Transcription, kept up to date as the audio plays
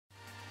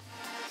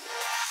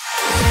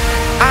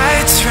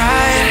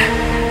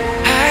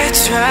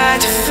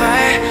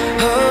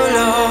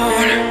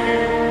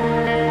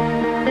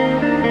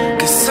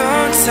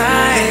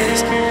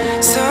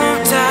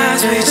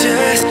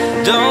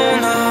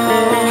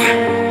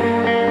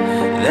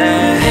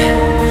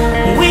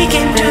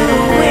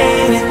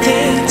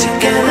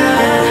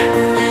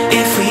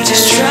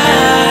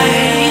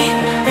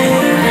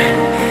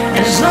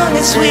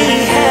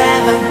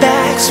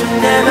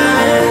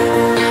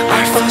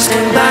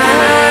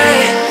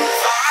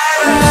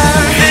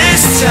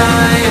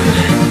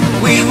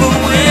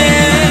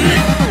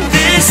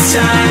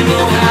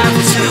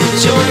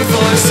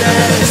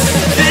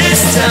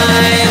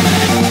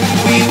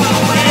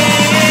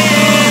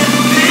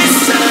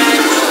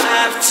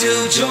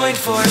to join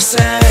forces.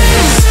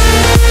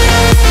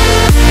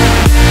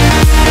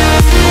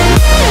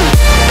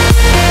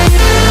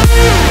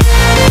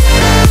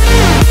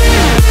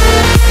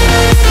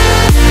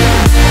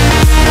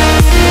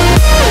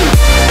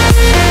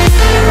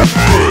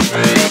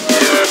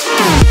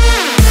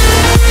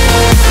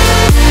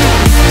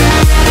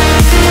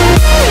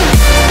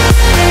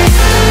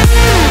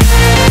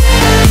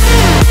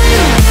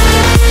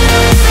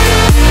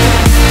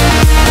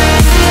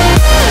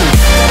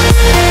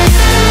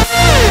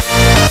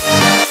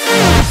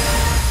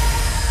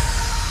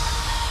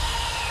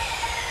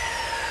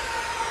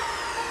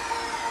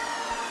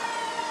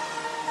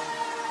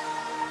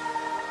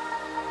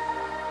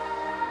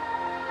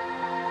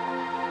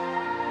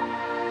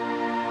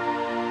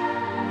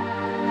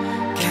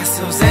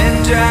 Castles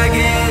and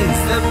dragons,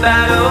 the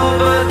battle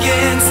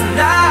begins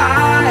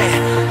tonight.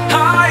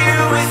 Are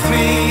you with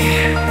me?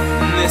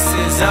 This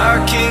is our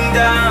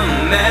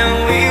kingdom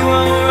and we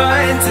won't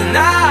run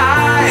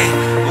tonight.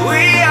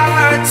 We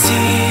are a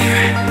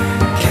team.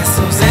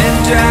 Castles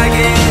and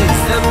dragons,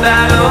 the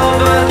battle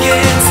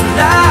begins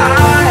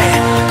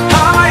tonight.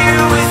 Are you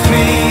with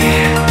me?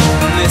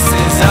 This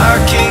is our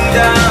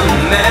kingdom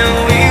and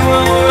we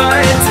won't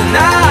run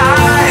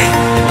tonight.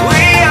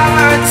 We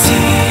are a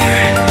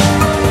team.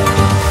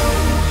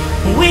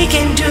 We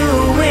can do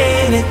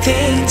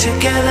anything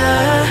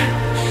together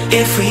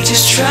if we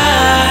just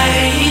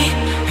try,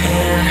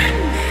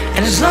 yeah.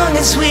 And as long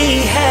as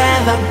we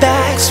have our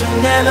backs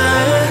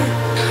whenever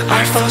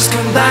our foes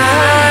come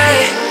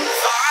by,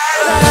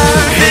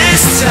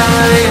 this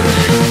time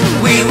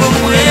we will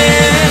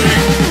win.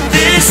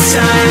 This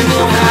time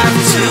we'll have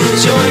to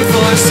join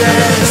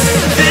forces.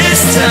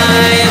 This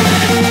time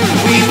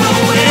we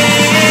will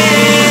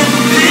win.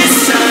 This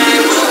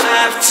time we'll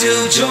have to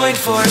join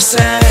forces.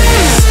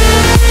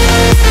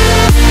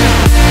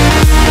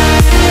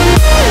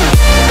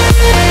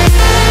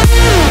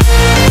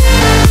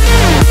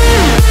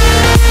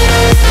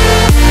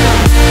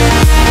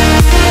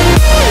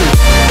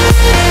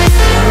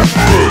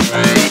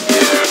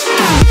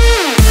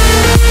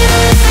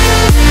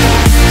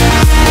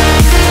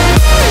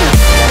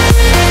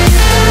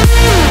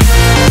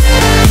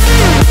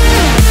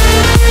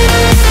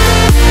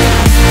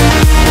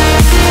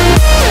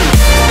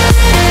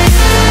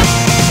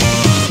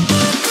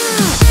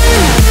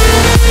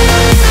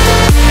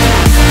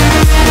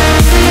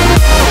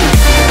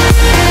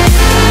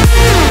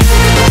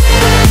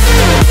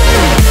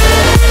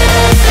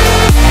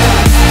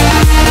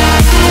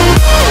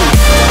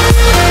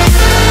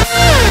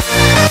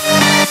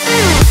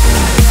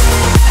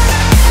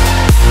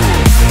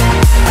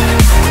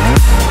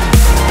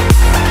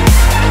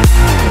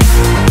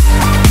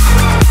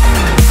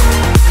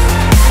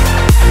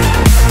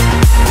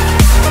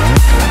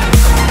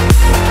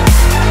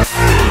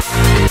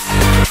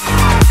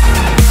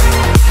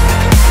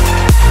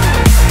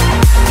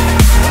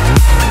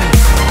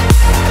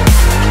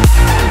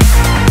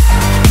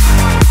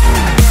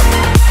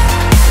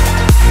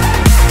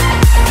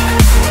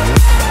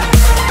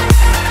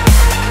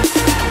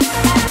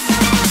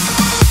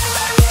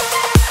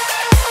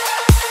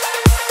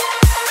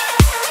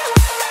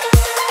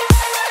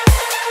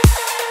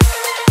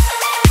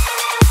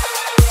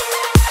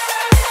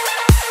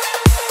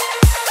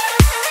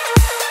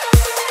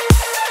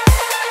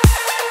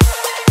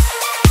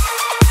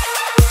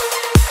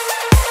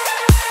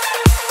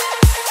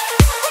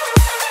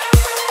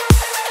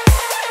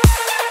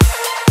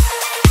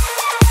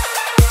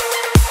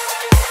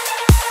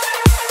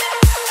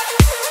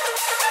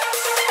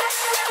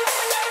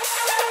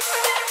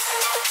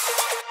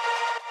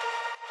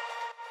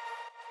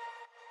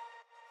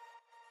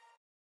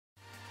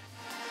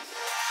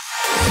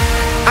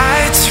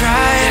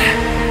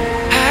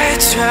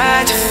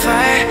 Tried to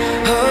fight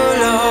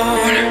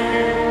alone,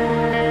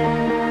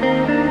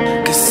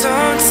 'cause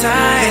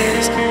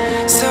sometimes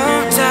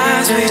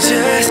we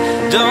just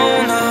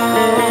don't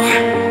know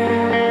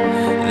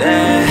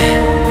that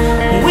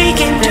we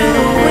can do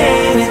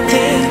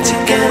anything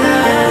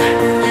together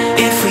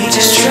if we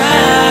just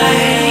try,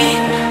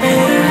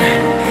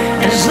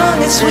 and as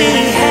long as we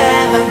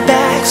have our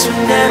backs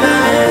whenever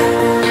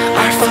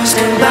our foes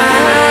come by,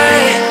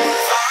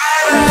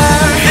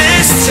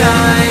 this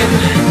time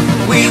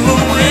we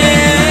will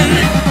win.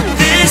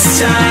 This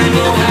time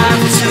we'll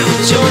have to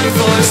join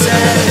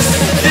forces.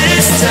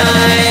 This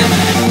time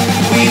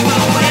we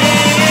will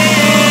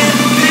win.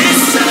 This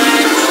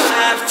time we'll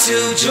have to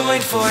join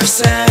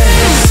forces.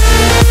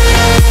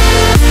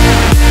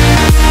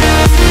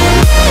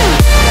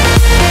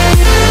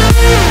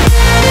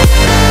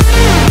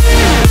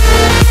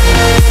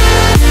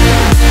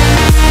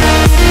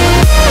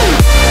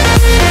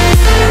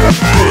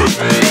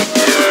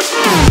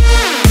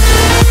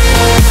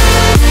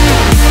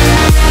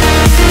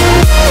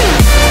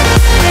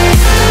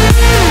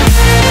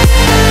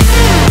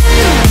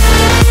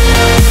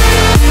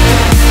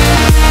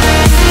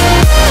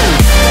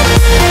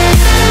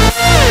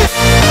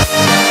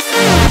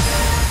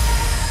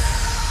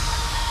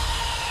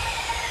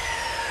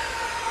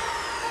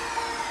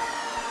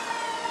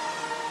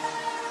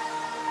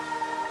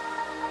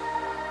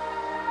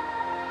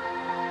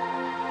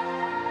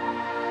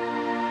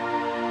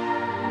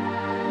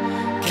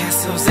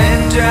 Castles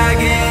and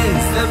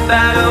dragons, the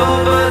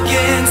battle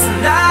begins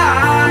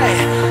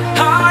tonight.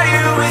 Are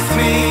you with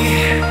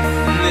me?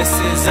 This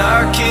is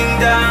our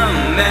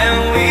kingdom, and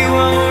we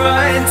won't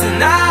run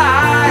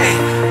tonight.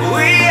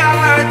 We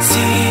are a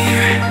team.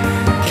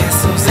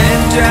 Castles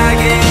and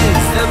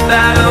dragons, the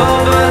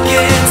battle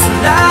begins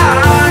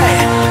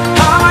tonight.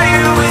 Are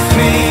you with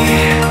me?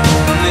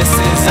 This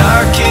is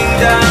our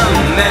kingdom,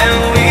 and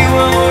we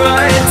won't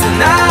run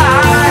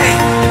tonight.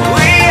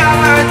 We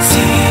are a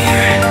team.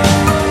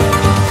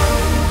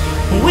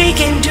 We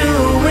can do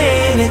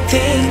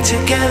anything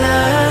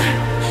together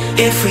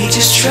if we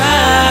just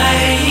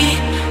try.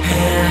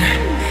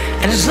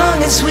 And as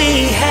long as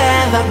we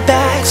have our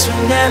backs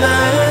whenever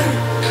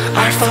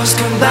our foes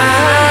come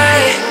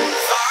by,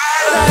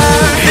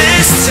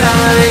 this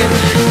time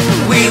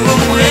we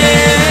will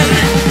win.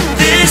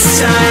 This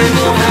time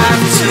we'll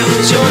have to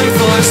join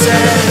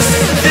forces.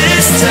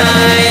 This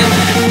time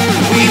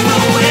we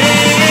will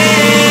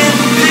win.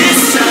 This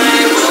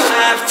time we'll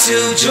have to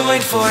join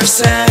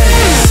forces.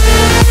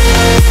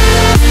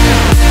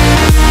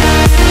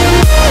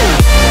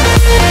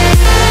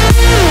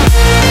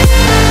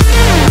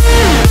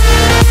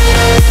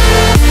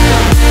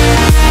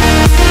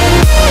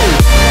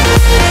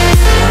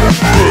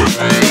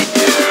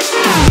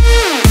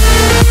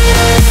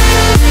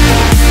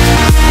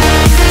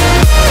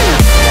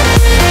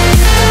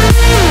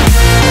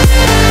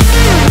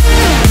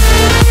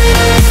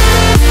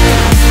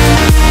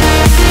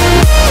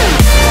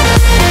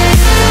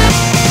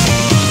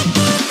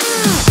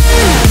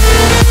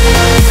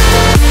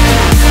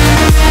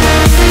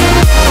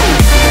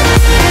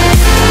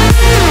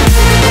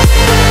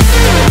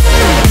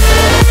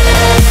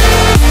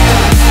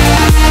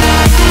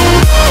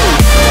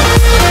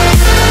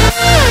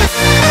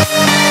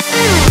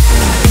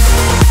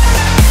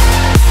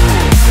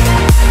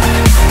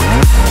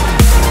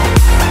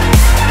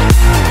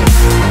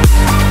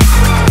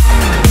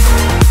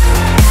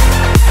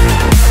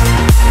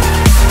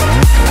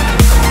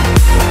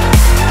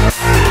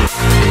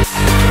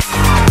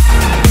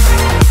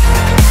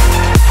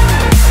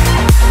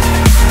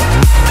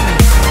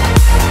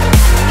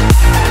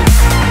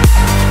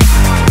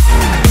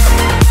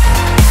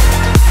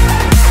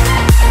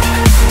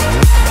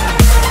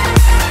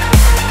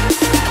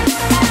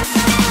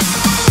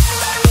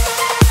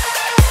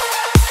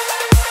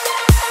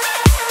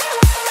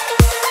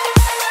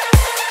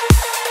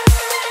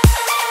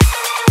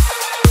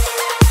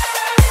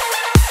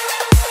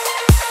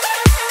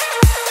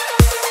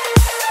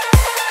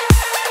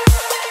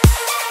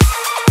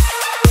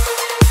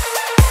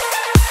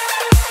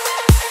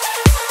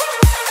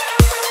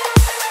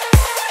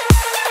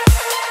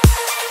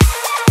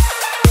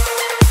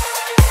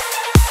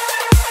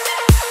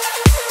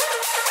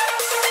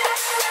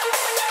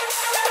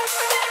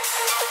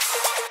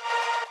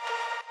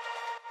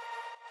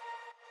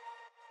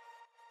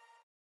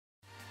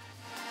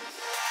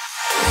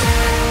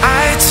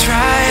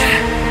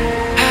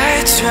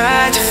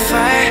 Tried to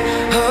fight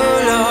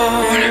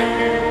alone,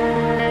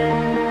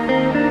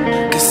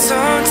 'cause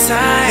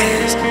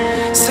sometimes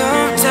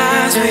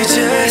we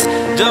just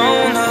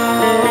don't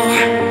know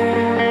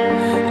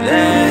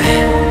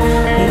that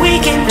we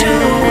can do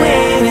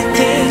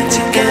anything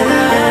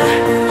together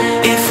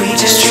if we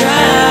just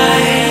try.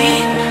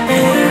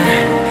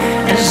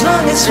 And as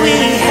long as we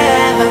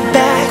have our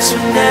backs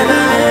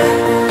whenever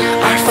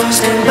our foes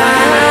come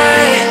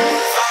by,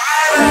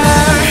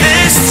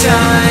 this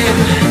time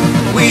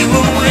we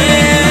will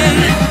win.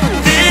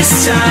 This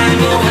time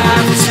we'll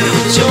have to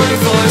join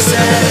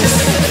forces.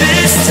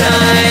 This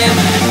time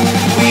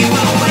we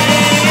will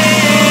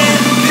win.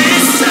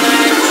 This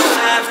time we'll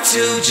have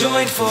to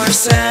join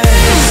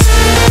forces.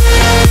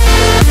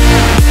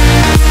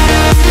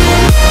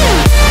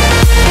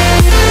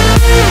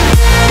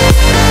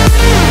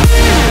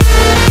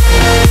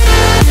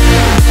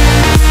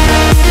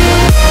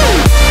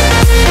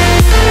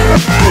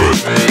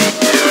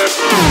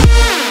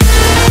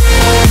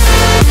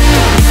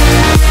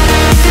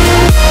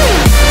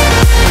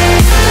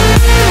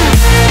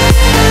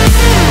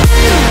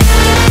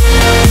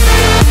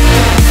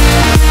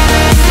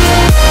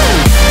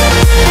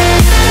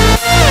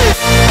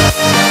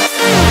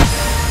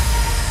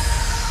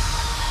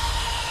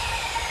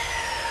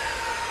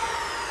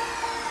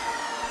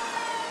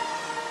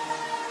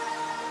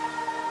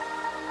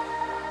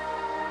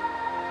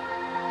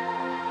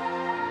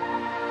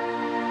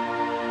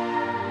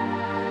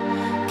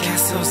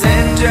 Castles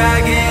and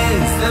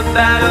dragons, the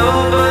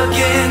battle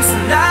begins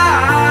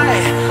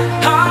tonight.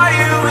 Are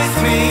you with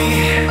me?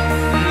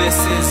 This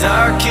is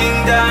our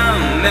kingdom,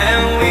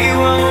 and we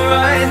won't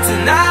run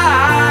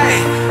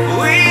tonight.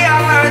 We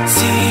are a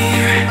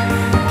team.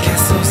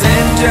 Castles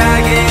and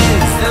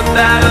dragons, the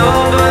battle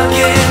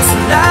begins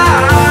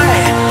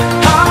tonight.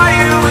 Are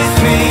you with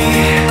me?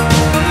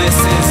 This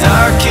is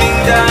our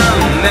kingdom,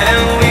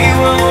 and we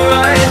won't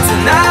run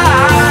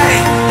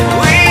tonight.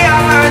 We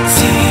are a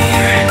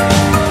team.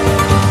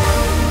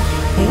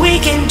 We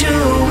can do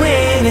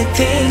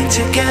anything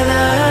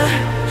together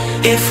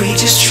if we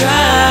just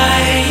try.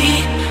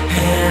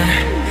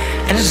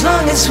 And as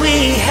long as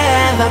we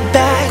have our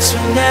backs,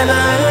 whenever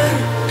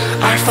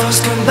our foes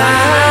come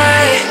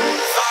by,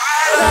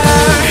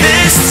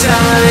 this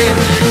time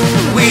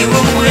we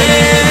will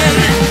win.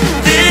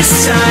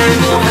 This time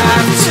we'll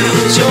have to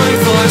join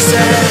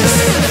forces.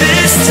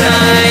 This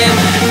time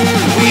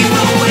we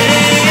will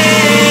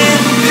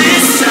win.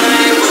 This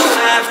time we'll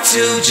have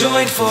to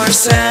join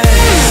forces.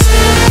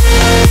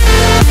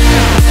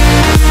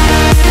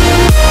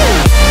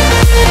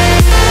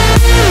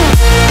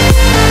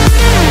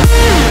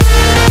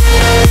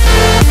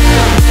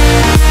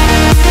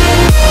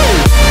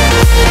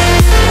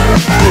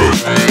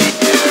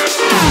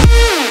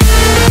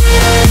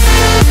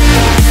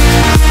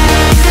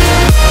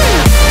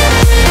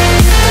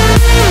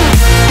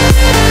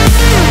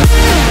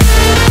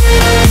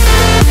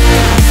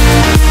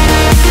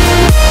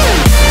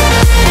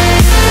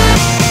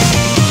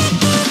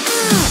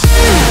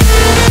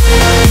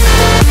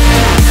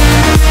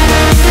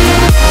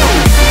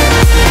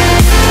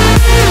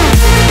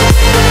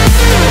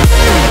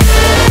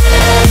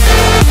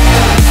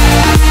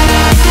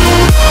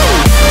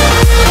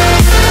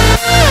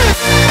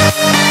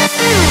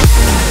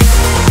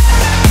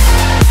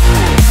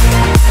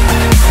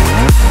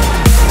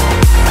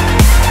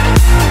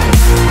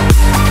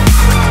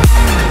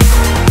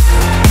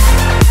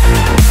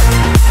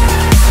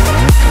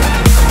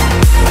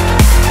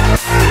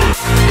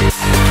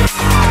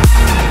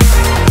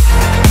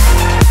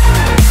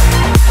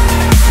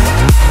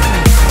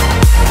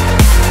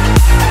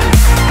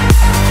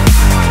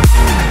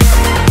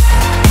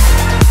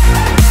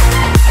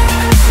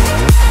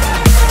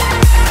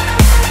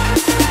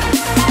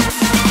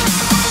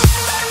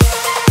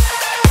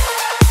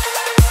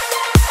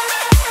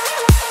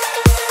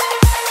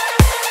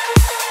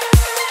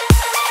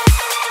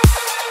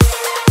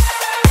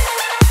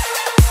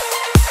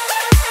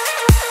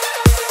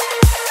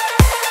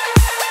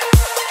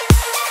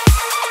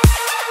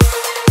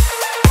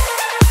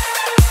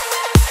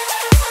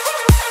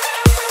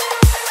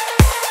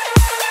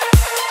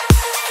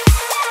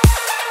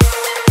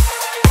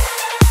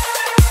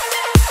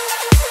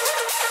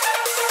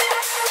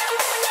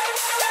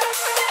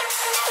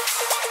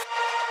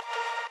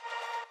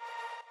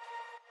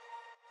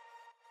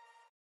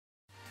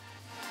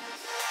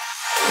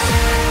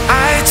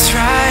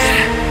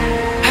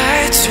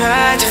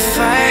 Tried to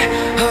fight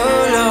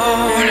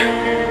alone,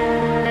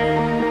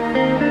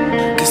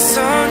 'cause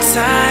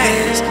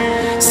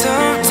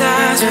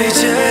sometimes we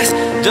just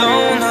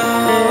don't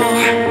know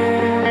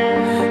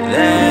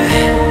that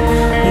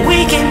we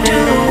can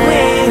do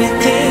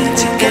anything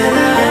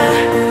together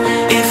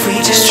if we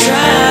just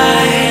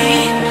try.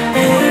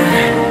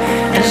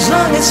 And as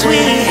long as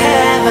we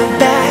have our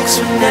backs,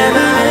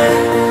 whenever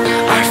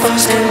our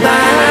foes come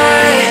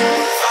by,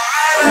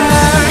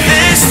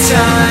 this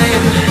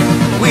time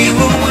we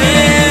will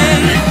win.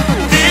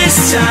 This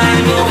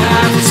time we'll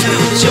have to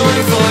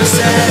join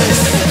forces.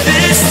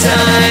 This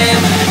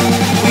time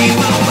we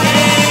will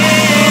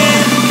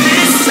win.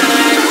 This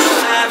time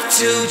we'll have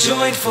to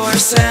join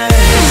forces.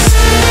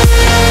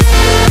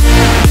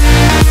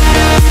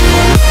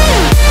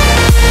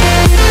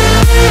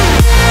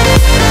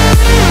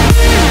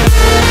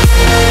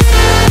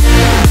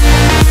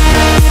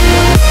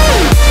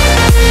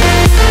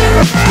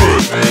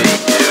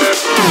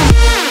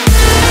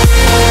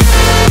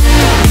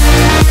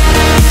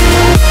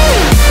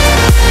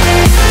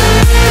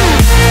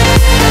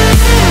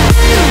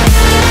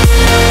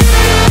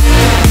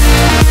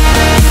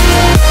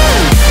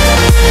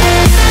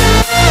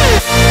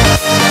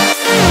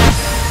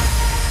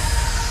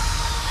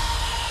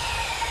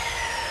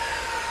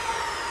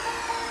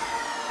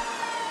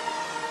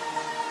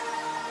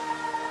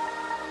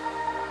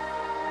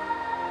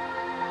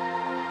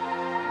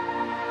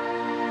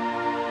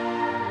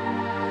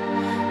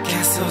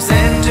 Castles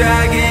and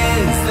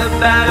dragons, the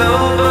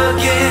battle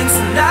begins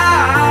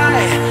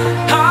tonight.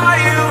 Are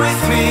you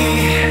with me?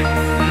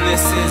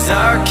 This is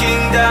our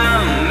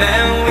kingdom,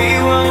 and we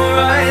won't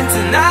run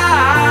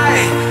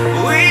tonight.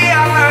 We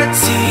are a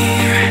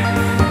team.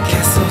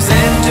 Castles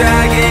and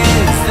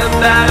dragons, the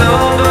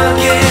battle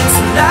begins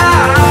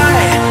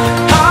tonight.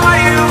 Are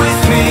you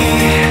with me?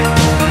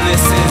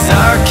 This is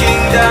our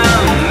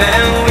kingdom,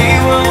 and we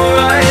won't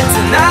run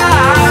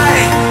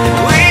tonight.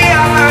 We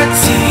are a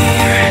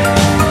team.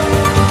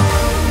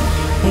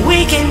 We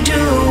can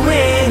do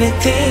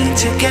anything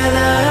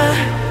together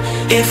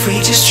if we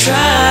just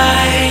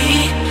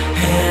try.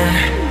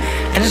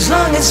 And as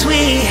long as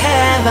we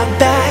have our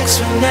backs,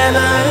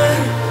 whenever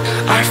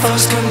our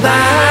foes come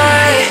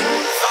by,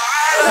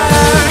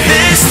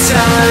 this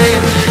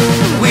time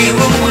we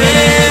will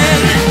win.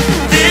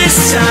 This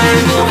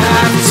time we'll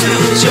have to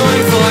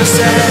join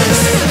forces.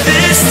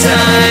 This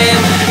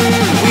time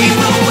we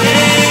will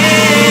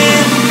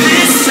win.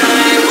 This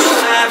time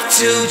we'll have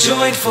to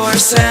join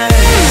forces.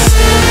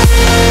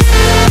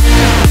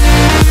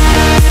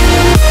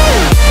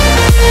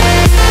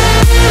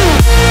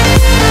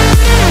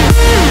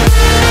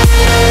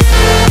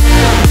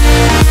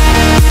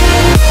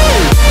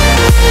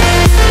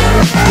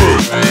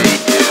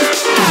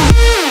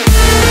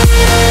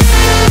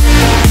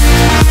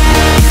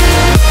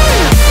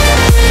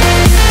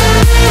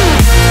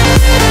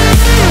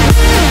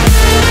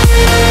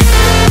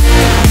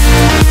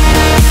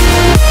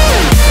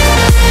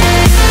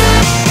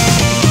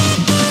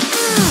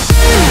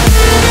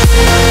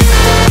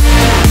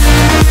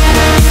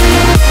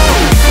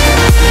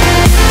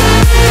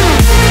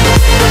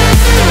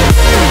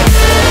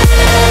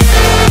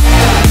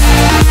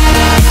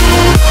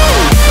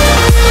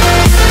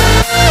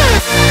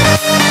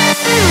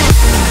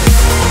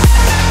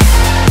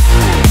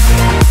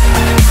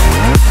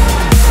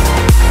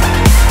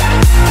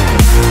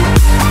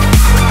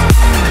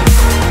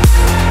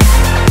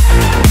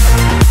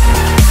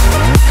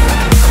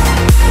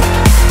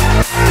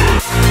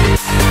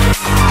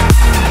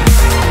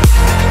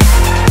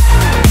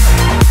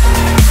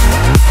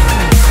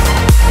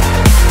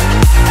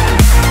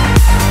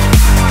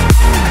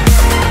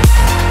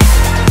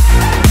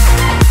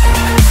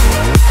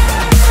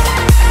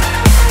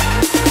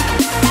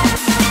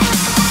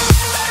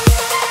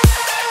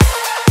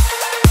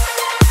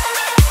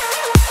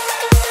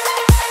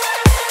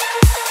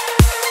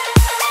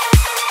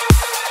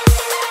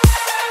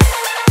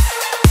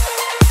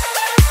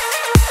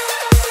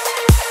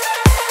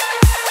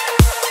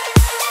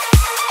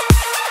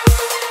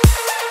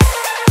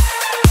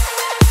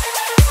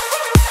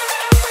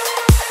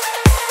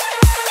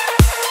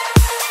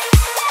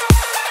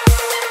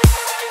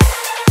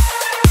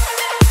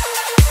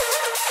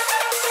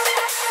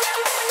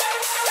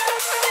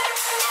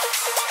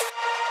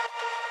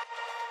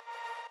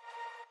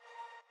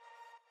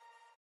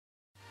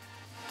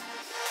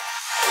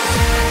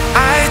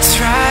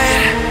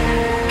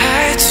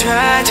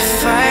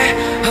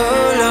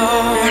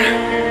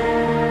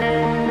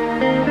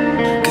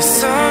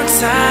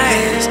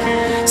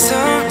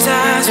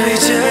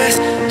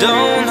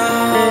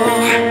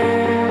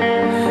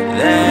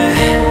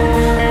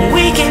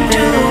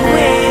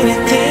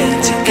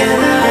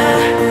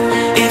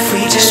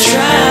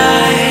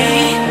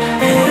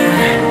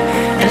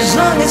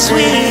 as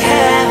we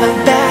have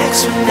our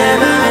backs,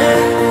 whenever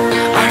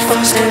our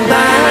foes come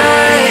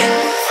by.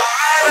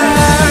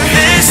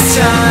 This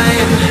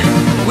time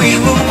we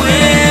will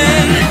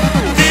win.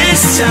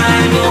 This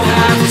time we'll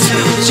have to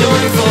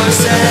join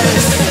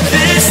forces.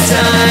 This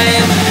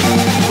time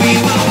we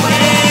will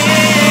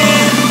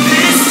win.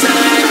 This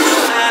time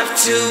we'll have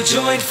to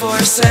join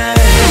forces.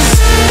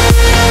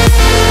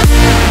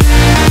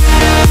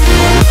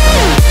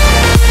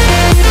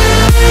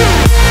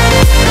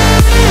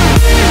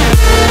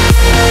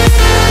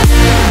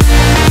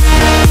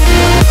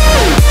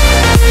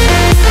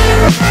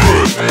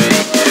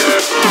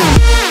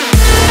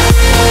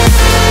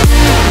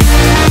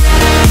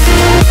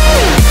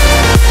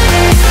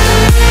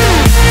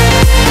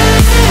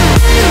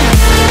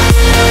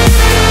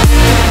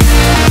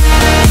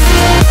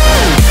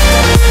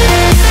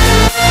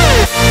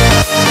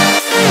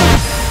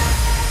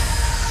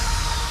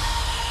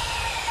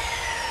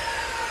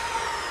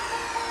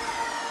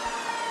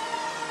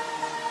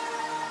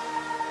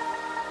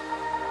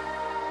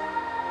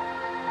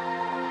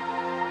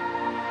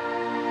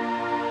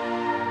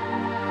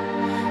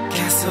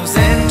 Castles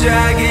and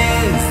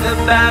dragons, the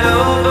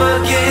battle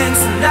begins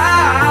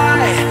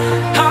tonight.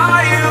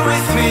 Are you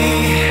with me?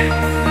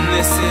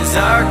 This is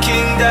our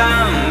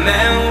kingdom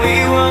and we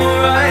won't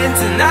run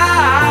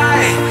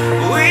tonight.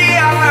 We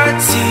are a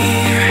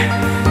team.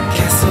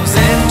 Castles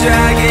and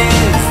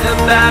dragons, the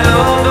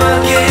battle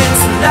begins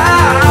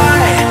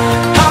tonight.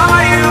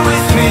 Are you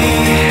with me?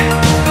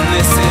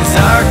 This is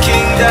our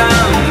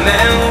kingdom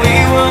and we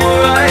won't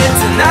run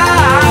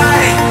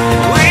tonight.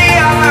 We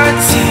are a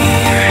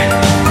team.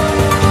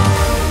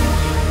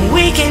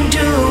 We can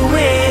do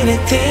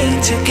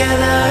anything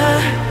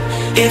together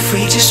if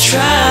we just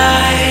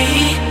try,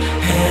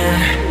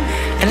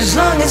 and as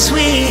long as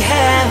we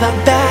have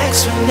our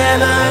backs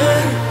whenever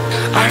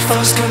our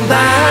foes come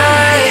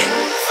by.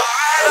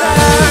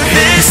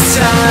 This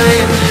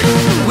time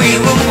we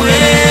will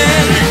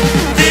win.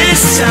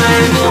 This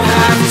time we'll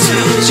have to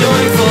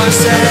join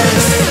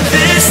forces.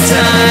 This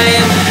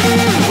time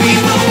we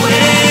will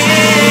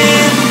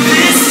win.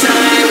 This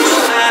time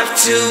we'll have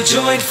to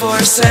join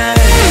forces.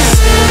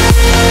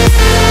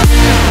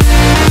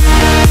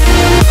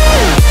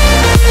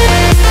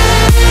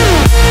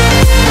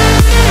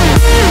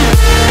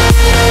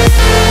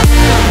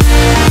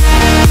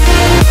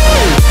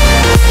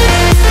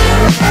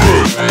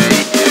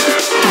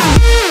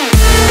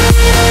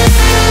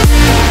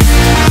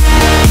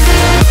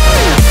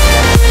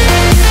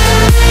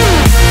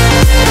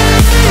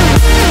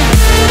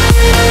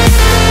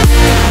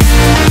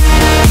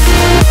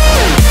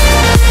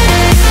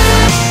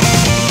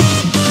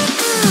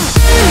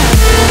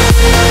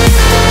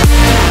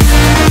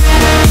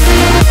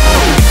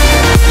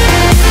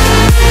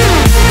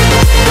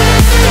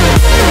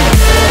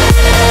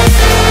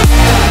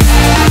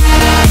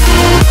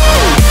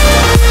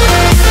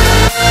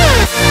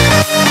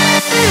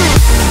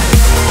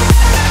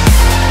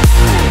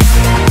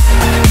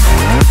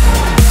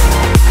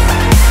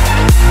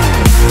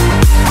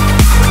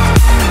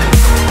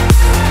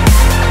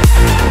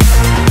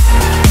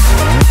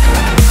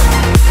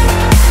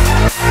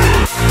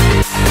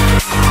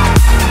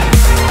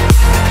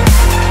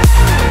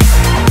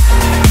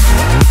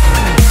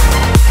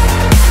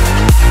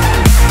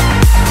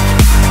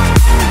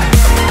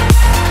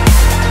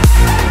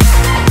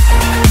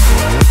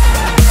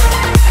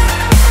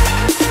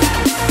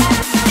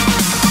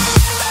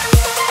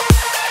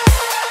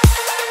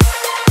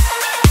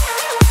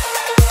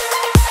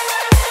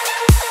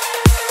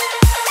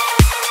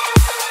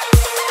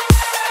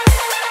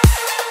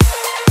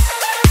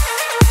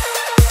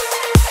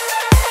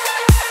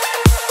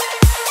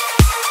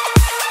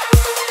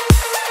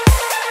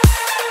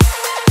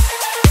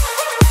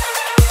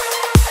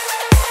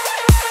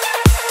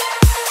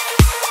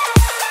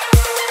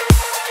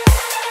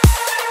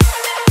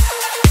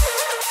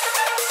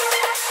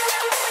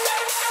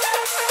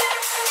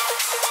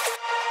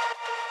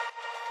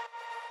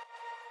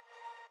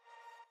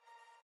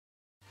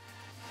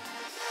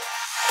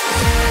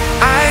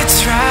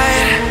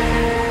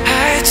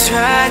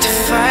 Tried to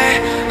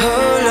fight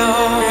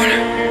alone,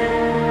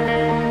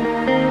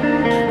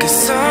 'cause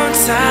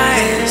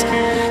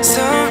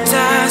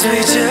sometimes we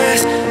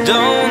just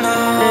don't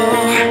know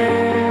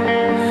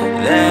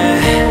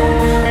that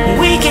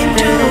we can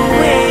do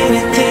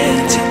anything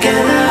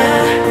together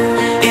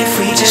if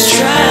we just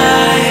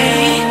try,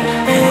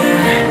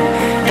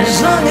 and as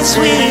long as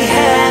we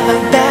have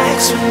our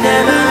backs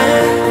whenever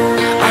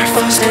our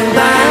foes come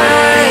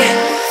by.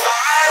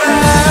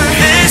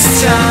 This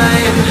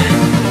time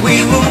we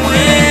will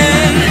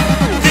win.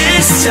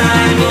 This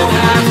time we'll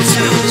have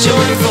to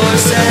join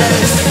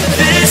forces.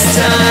 This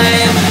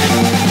time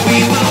we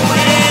will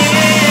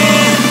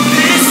win.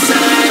 This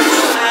time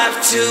we'll have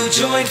to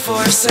join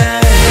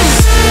forces.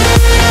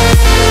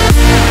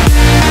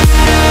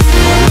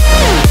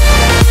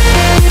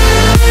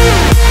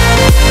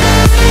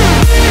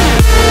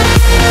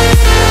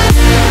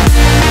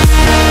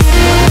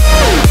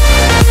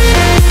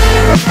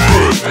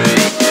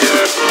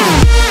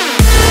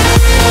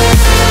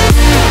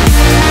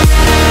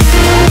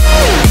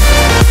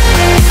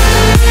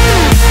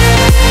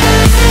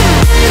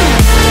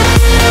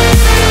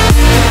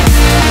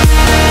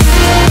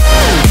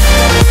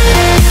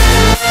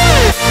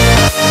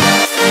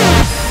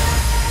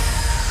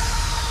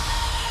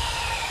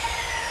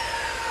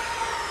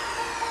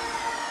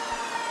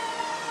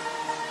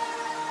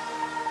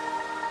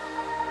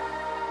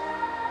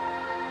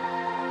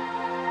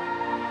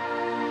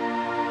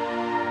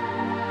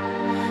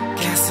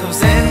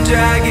 Castles and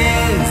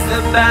dragons,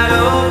 the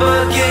battle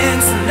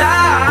begins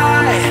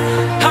tonight.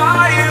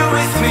 Are you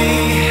with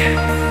me?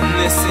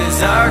 This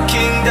is our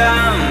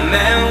kingdom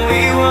and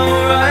we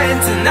won't run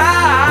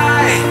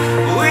tonight.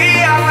 We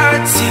are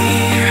a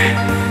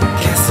team.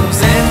 Castles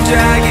and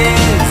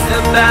dragons, the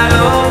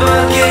battle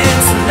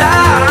begins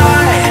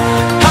tonight.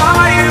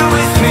 Are you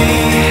with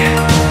me?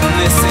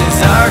 This is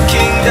our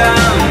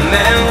kingdom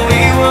and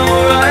we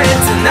won't run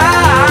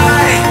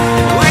tonight.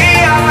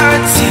 We are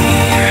a team.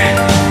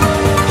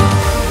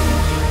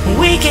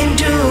 We can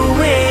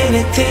do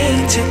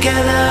anything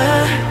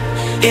together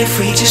if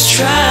we just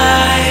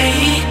try.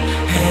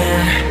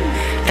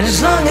 And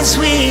as long as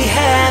we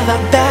have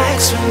our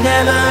backs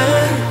whenever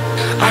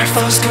our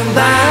foes come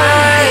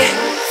by,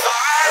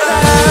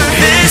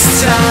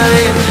 this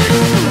time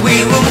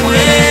we will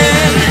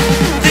win.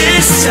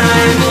 This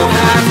time we'll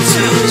have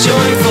to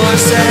join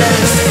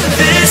forces.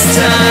 This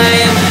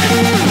time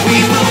we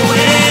will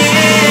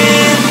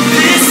win.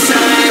 This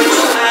time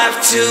we'll have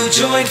to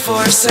join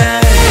forces.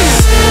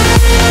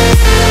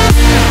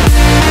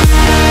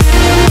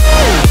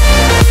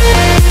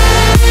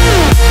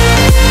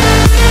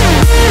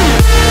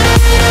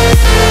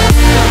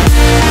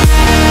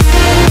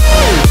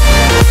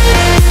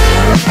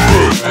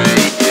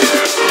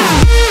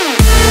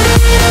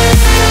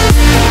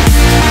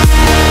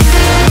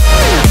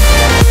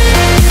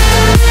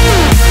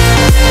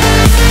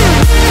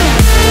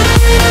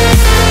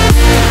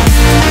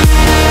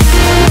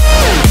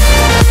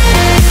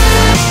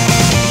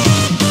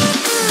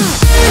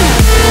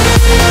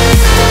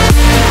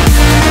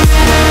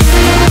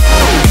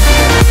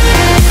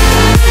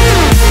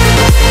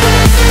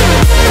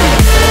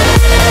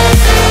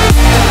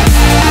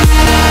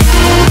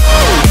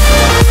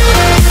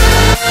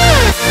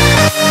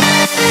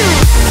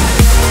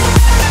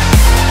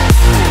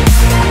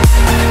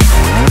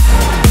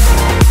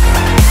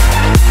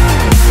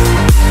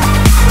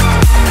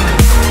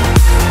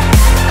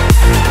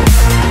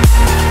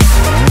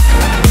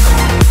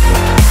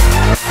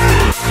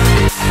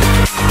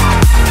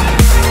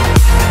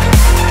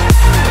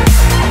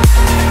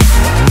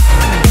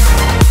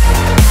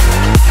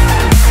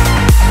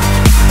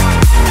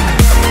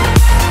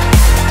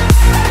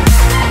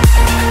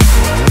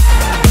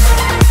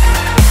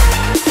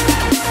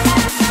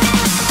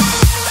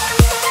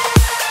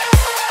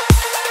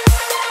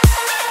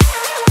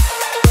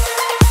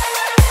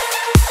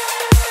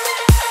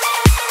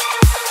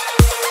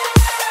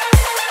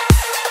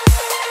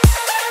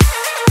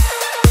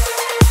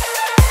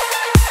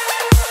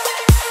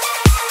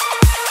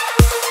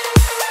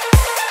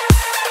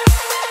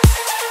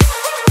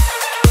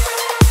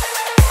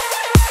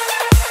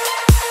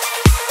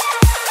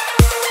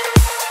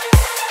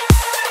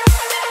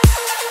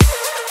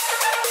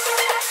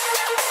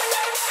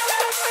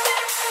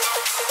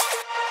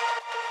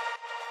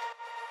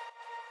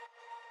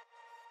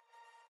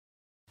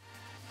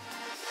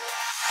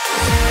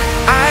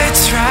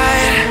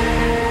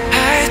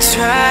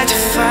 Tried to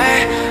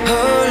fight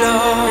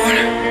alone,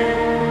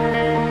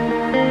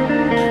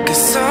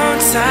 'cause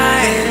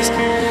sometimes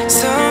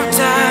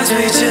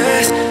we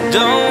just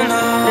don't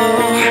know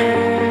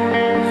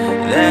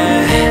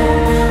that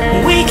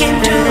we can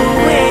do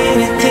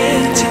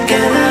anything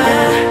together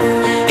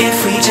if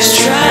we just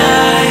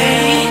try.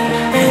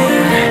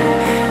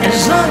 And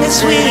as long as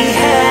we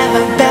have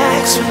our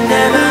backs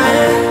whenever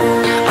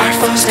our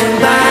foes come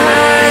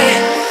by,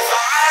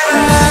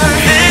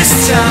 this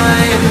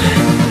time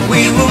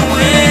we will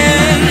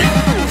win.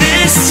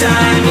 This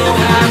time we'll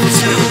have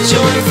to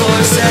join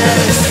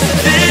forces.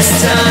 This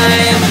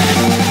time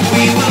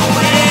we will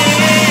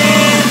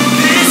win.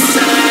 This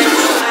time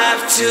we'll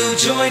have to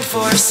join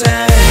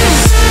forces.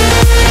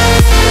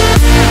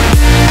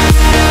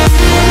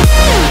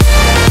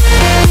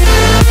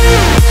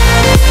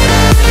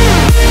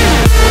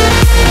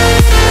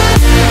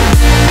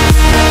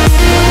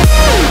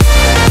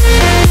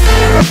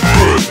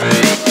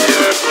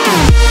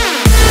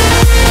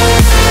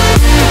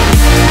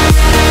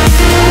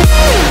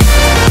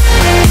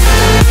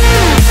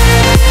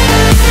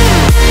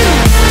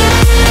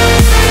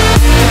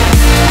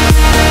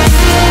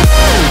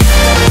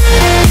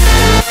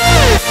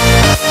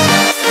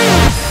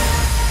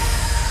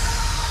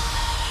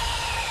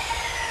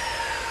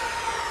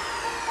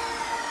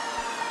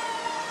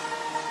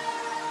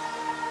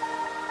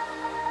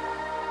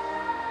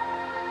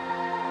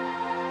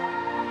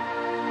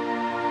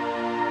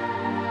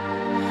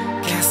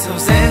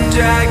 Castles and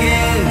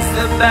dragons,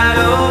 the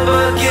battle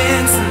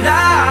begins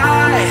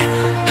tonight.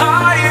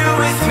 Are you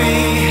with me?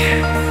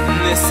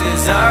 This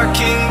is our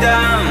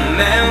kingdom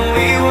and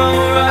we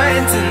won't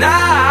run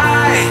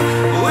tonight.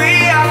 We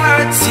are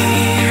a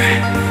team.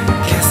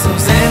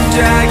 Castles and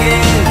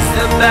dragons,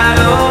 the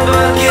battle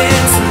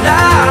begins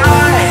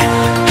tonight.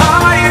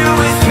 Are you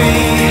with me?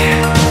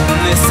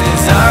 This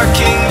is our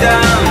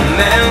kingdom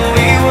and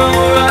we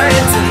won't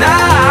run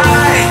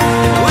tonight.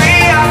 We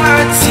are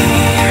a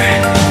team.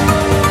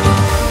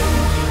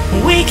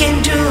 We can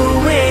do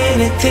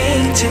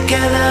anything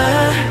together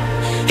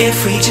if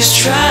we just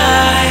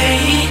try.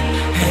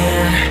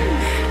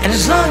 And And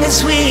as long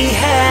as we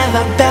have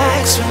our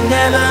backs,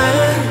 whenever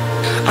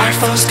our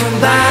foes come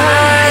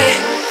by,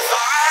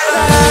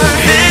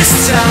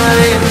 this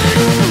time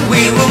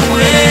we will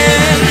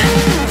win.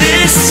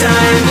 This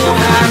time we'll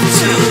have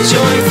to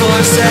join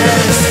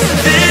forces.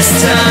 This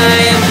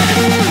time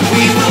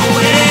we will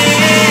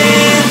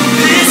win.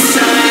 This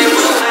time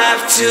we'll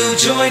have to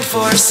join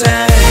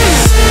forces.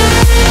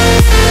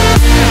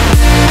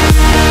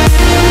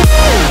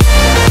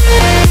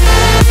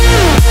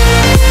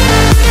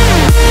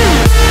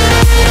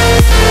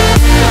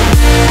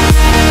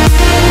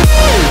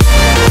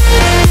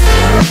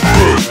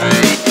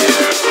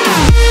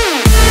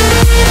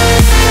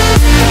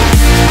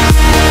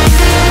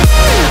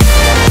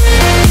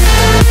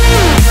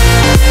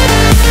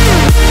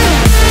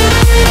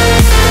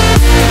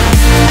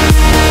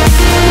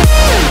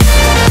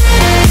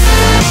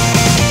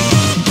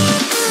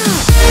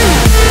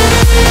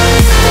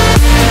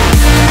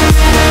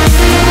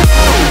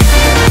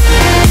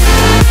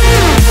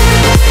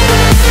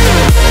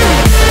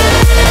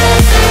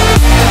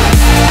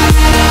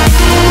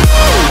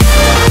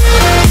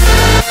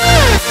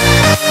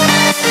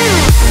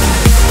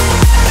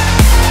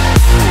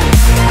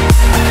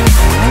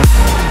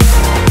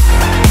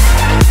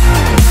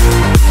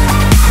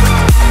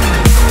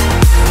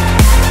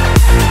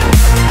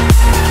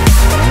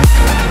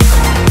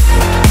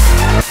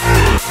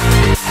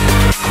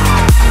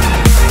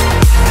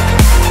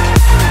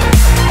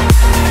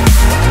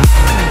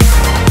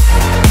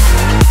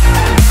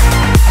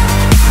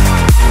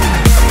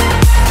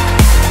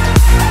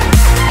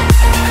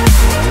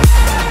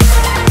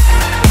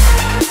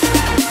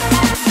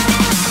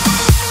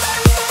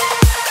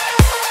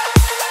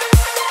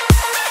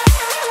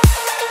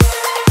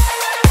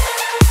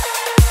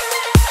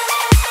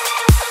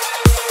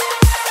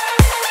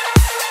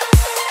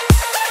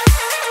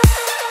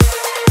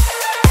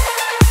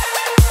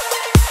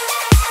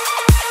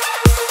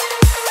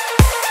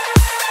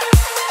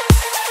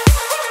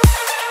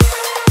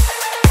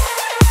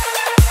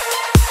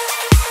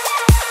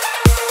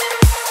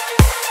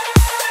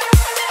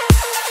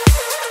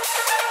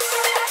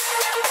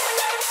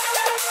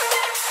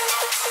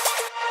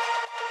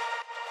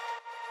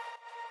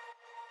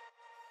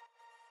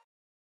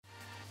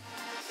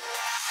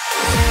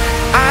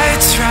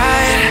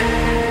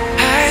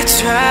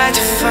 Tried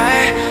to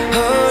fight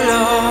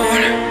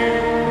alone,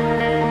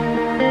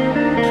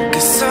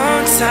 'cause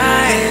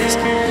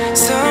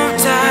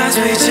sometimes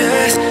we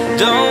just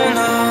don't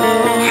know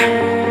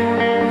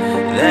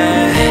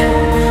that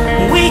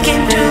we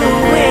can do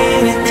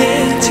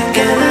anything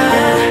together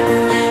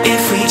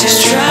if we just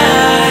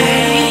try.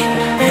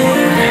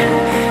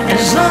 And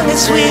as long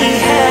as we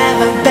have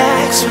our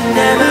backs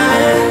whenever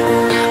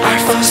our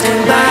foes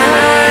come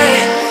by,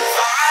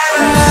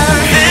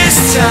 this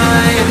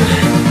time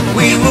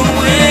we will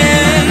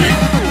win.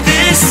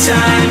 This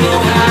time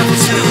we'll have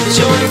to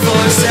join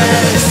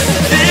forces.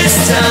 This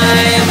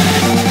time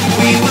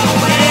we will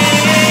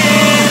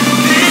win.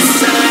 This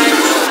time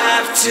we'll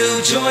have to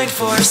join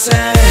forces.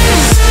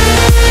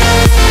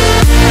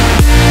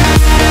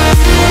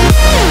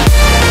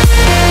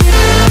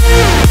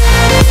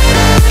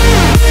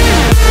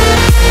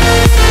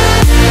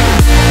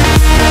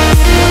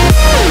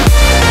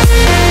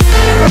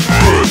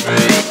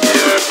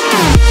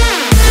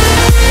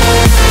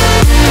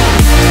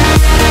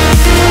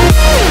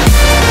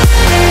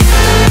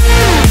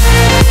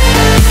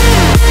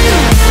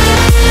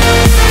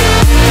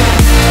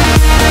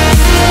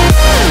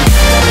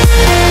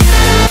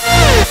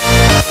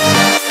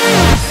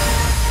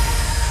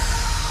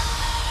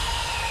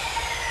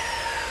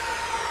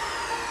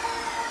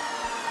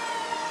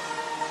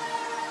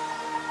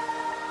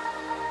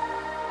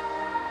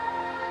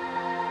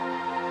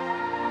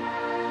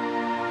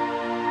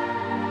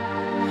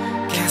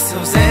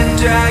 Castles and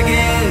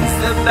dragons,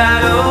 the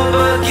battle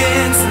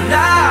begins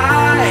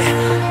tonight.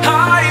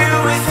 Are you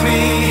with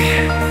me?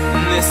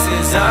 This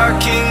is our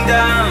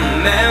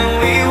kingdom and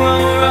we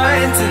won't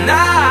run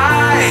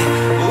tonight.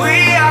 We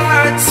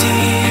are a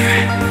team.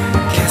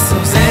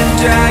 Castles and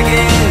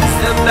dragons,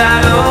 the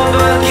battle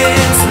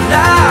begins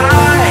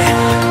tonight.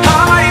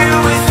 Are you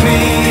with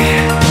me?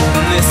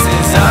 This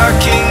is our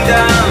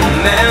kingdom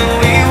and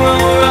we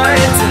won't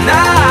run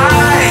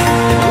tonight.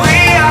 We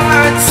are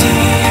a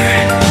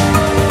team.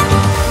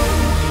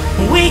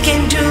 We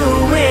can do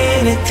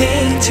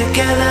anything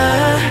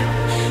together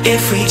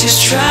if we just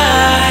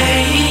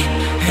try.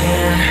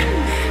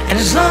 And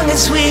as long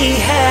as we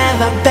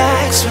have our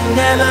backs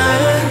whenever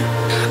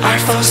our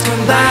foes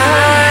come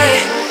by,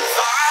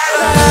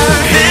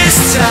 this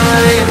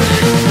time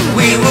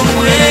we will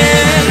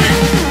win.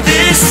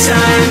 This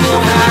time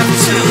we'll have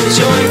to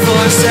join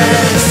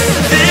forces.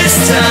 This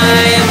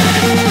time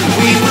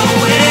we will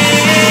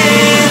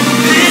win.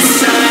 This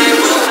time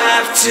we'll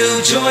have to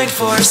join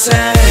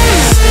forces.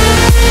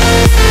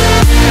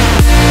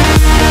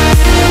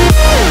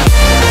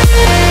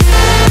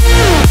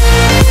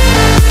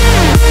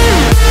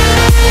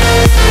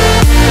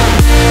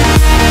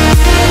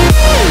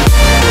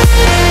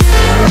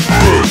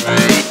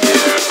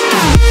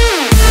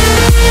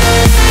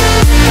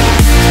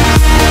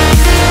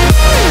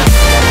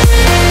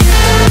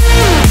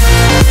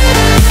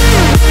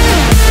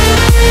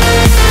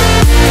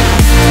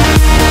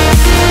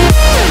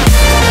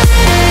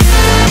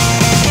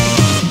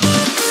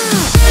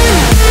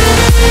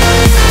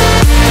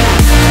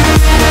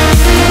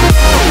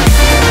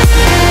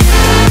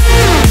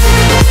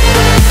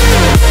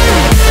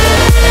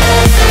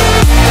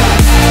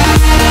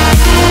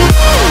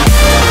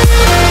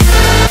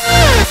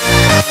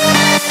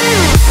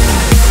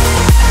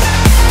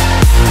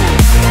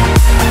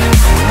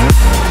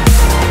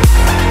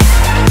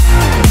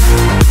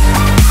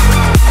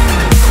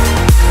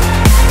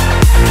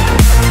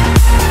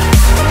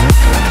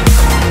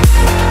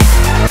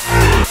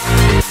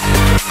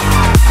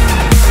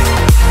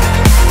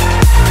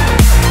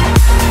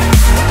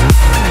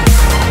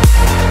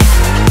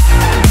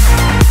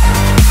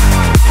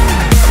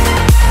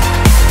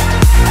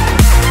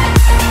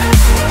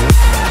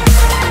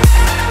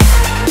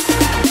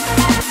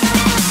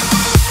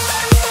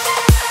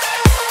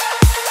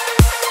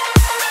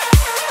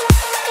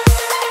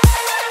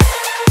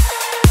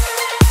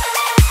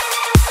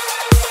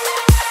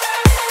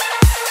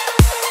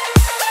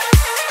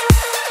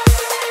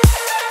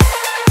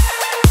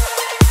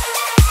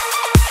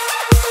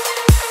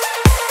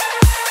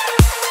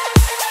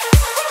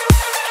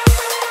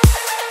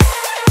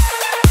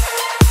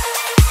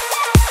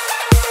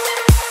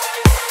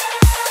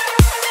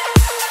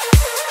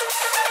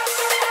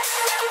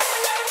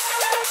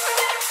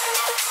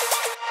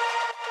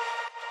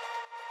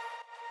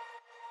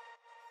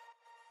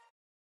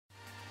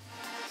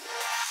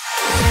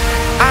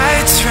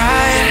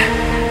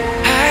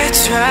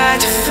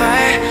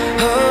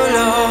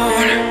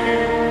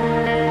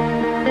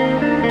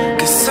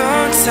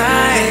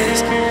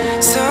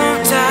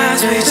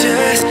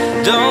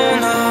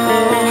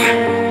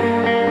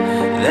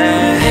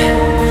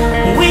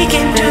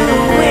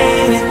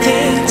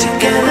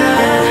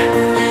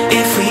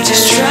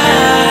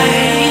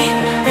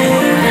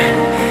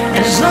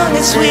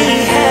 as we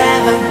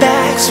have our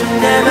backs,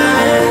 remember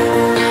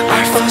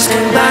our foes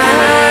come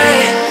by.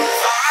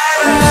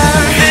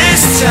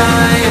 This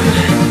time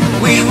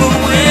we will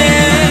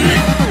win.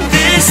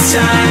 This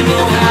time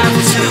we'll have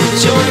to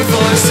join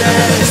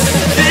forces.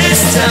 This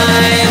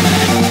time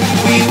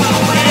we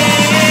will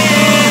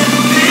win.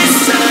 This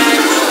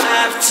time we'll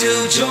have to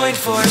join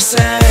forces.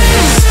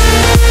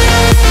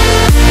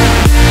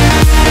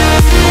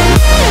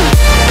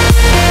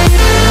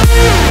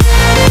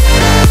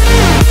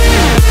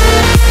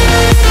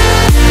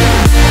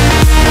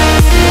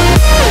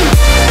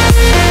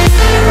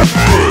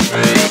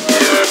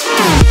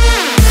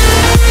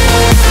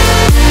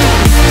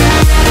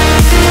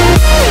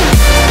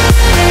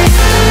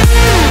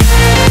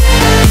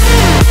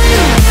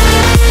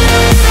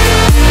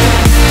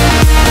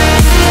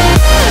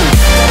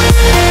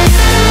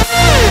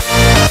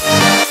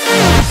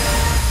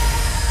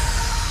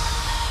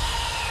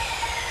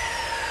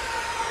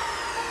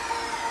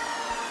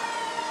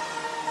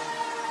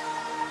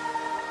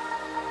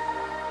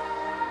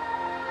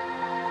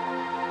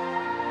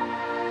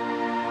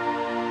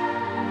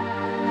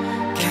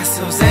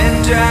 Castles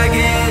and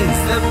dragons,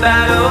 the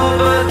battle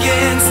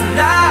begins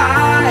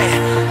tonight.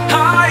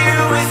 Are you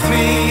with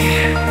me?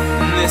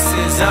 This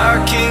is our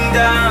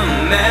kingdom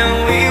and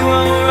we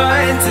won't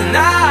run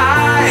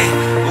tonight.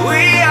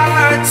 We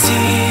are a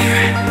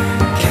team.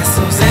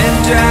 Castles and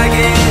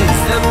dragons,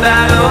 the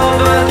battle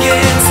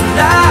begins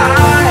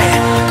tonight.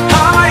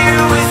 Are you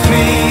with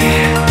me?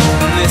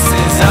 This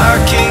is our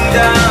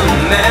kingdom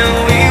and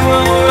we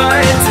won't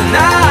run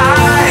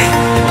tonight.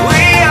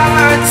 We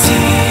are a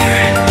team.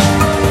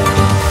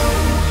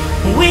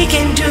 We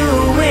can do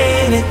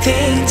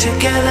anything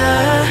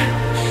together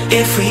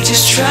if we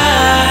just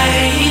try,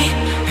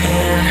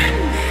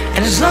 yeah.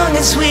 And as long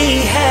as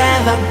we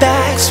have our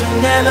backs,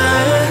 remember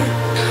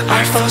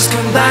our foes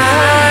come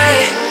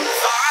by.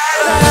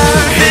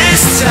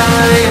 This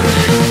time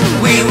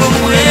we will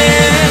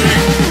win.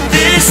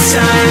 This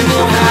time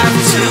we'll have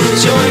to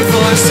join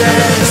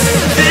forces.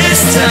 This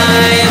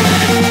time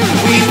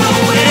we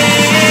will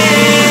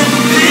win.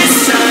 This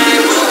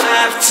time we'll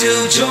have to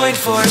join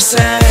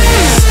forces.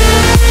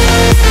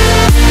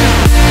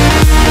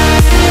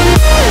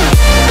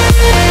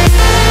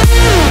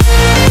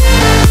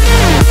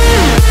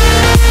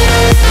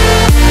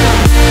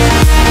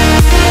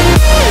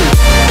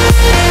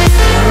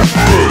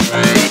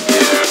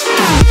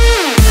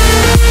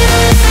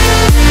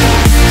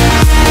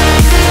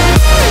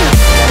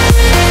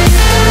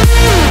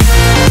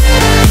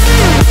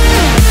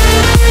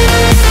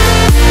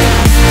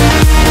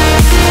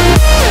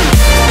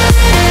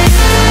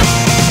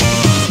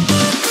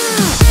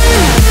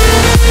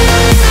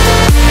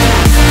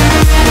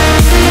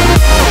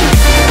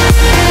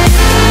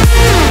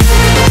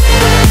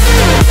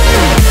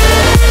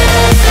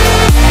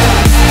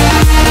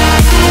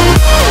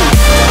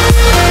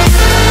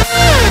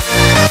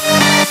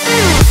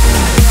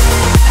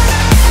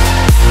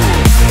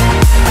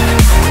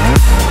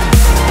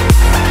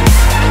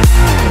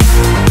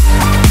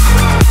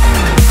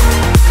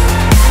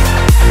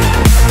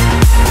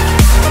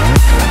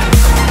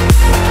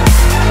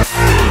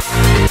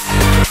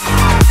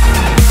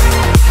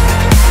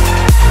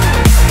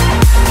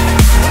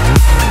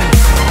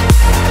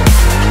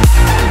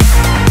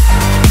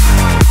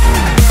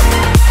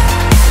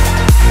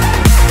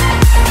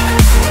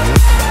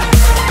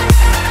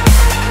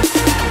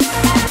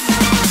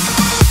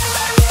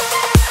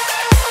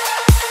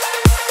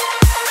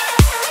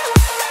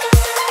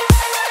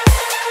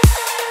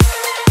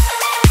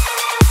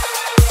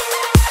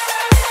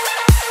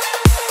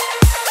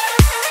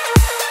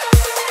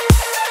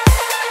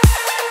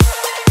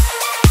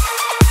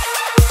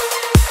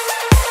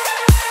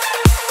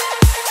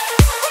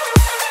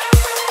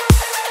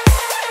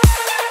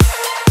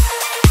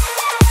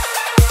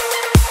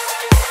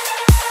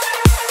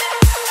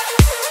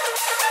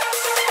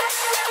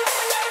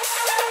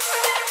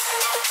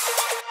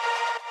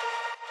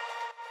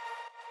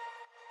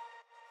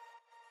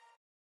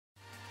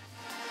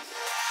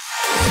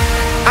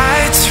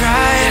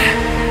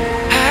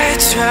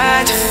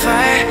 Tried to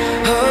fight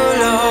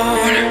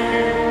alone,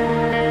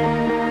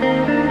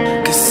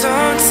 'cause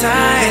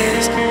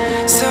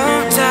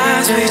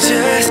sometimes we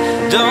just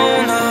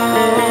don't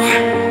know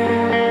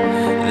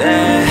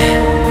that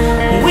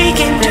we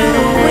can do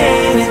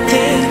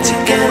anything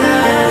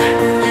together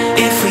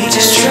if we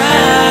just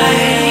try,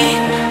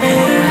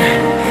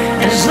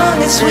 and as long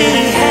as we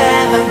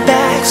have our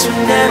backs,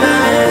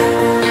 remember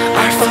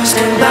our foes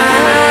come by.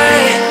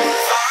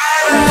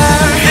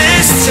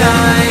 This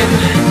time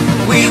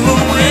we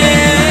will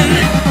win.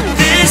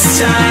 This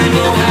time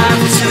we'll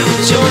have to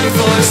join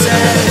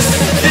forces.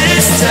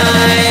 This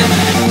time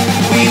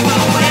we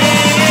will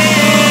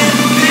win.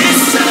 This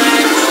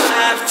time we'll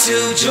have to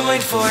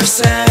join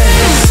forces.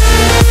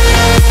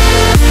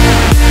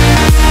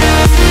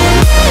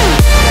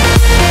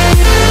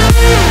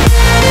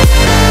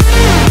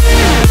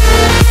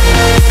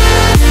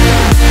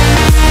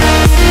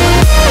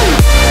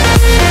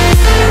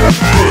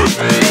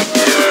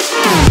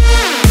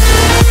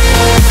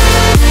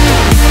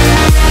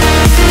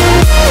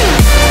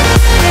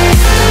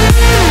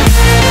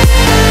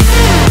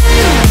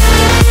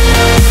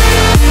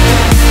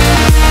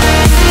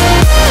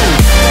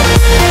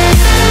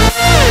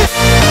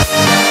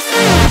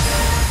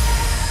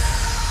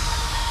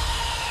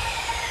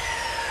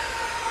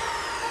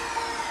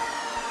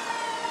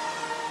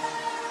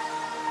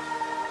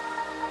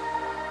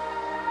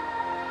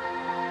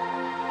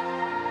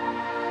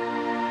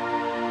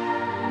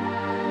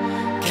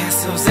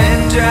 Castles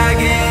and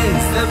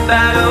dragons, the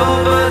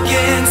battle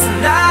begins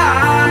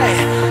tonight.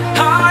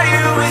 Are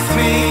you with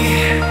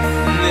me?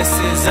 This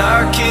is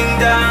our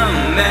kingdom,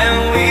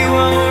 and we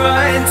won't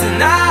run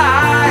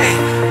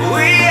tonight.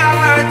 We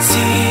are a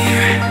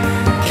team.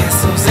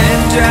 Castles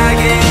and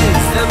dragons,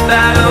 the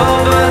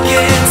battle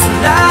begins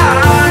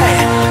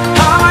tonight.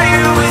 Are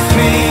you with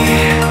me?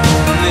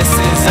 This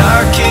is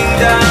our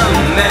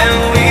kingdom, and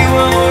we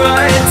won't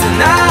run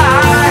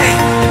tonight.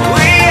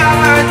 We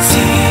are a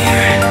team.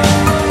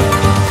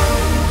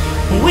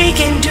 We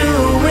can do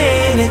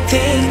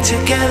anything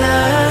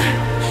together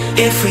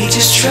if we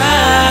just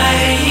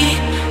try.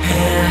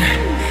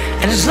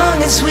 And as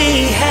long as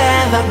we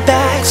have our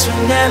backs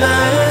whenever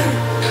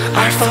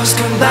our foes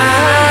come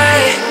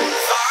by,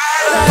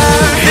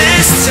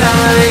 this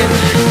time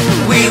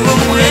we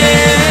will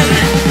win.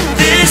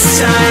 This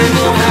time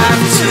we'll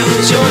have to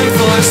join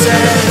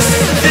forces.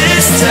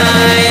 This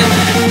time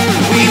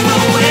we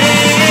will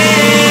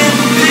win.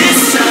 This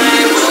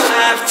time we'll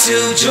have to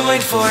join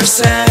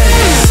forces.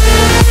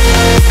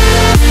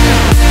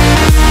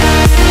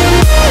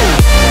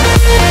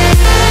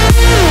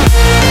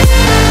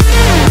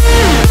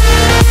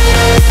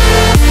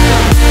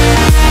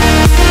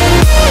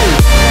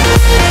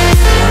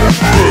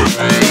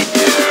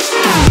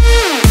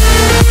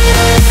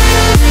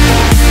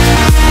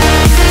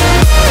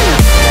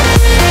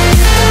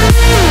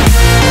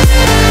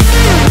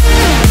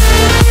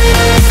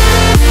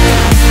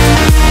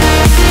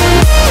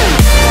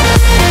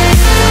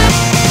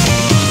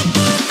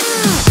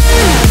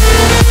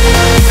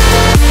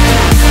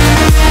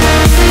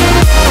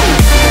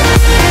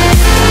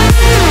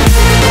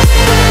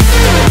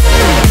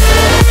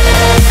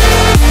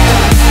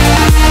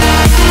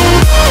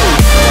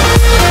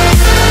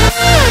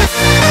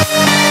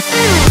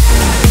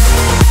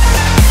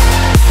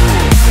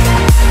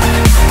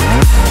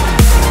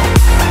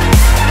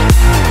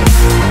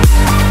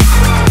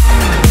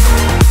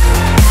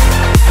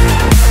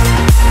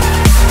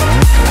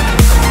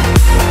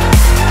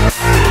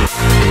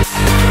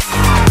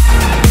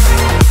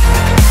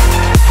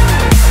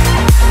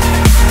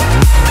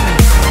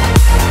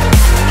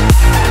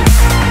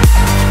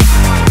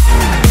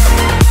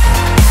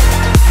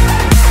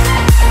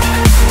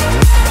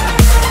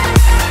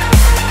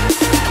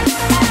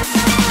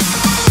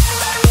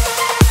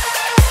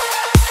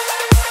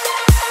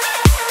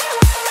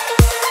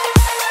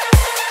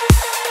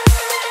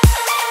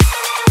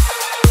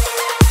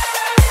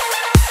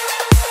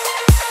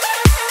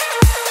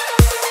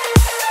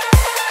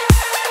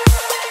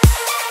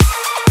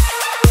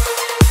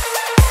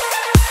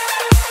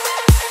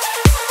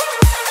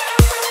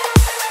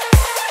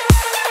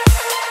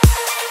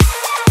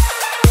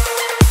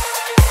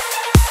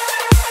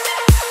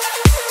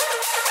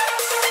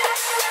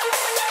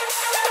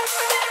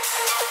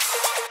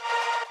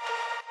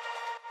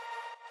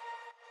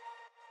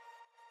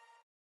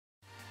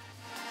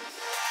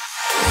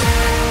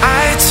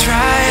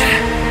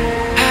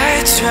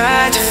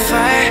 Tried to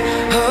fight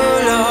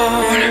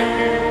alone,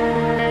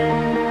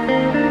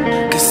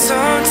 'cause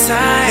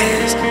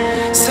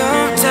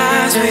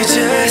sometimes we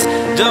just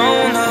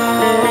don't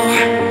know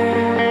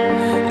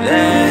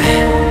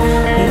that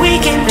we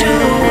can do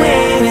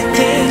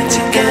anything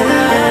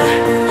together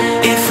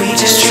if we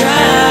just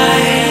try.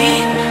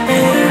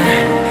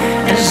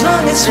 And as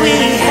long as we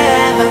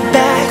have our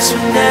backs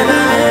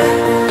whenever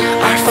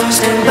our foes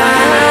come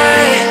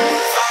by,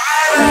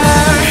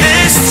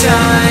 this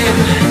time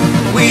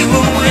we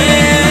will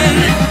win.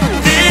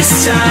 This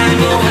time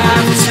we'll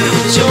have to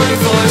join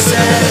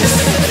forces.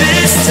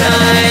 This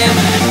time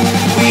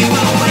we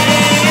will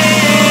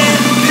win.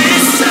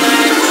 This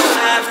time we'll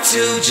have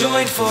to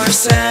join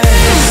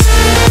forces.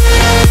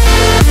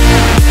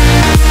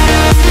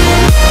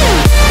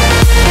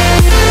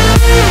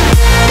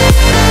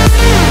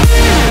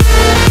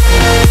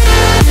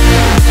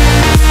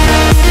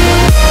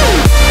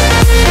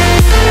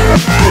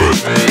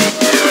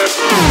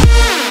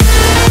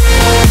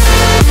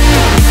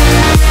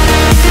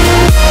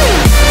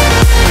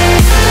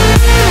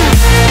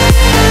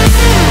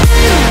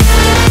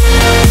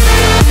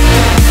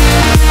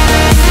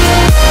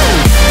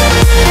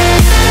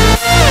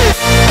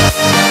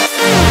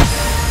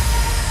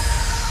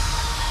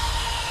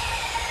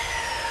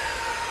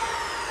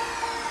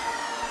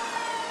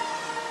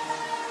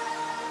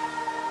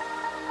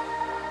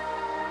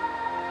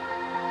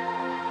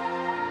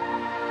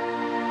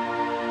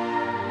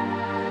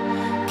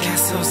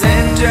 Castles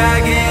and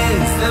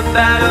dragons, the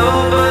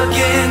battle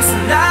begins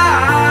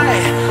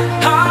tonight.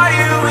 Are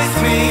you with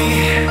me?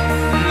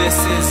 This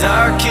is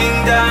our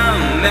kingdom,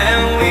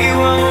 and we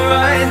won't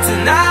run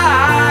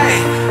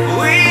tonight.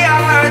 We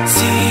are a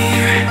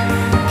team.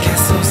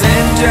 Castles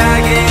and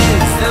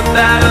dragons, the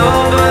battle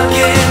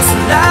begins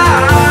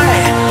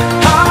tonight.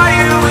 Are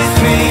you with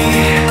me?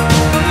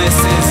 This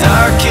is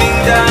our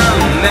kingdom,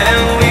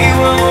 and we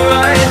won't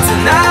run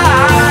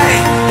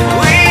tonight.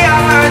 We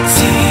are a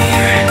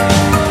team.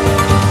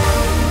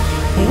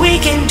 We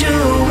can do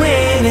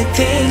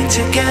anything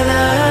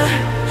together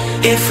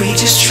if we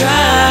just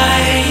try.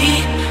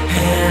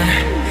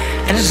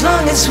 And as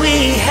long as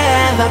we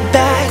have our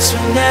backs,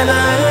 whenever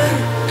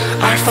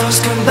our foes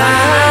come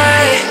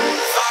by,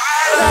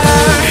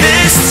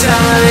 this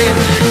time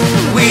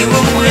we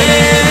will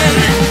win.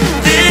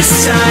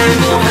 This time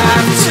we'll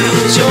have to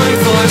join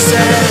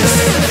forces.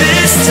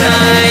 This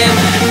time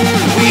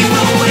we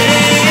will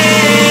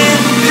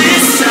win.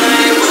 This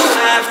time we'll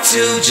have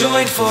to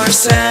join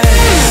forces.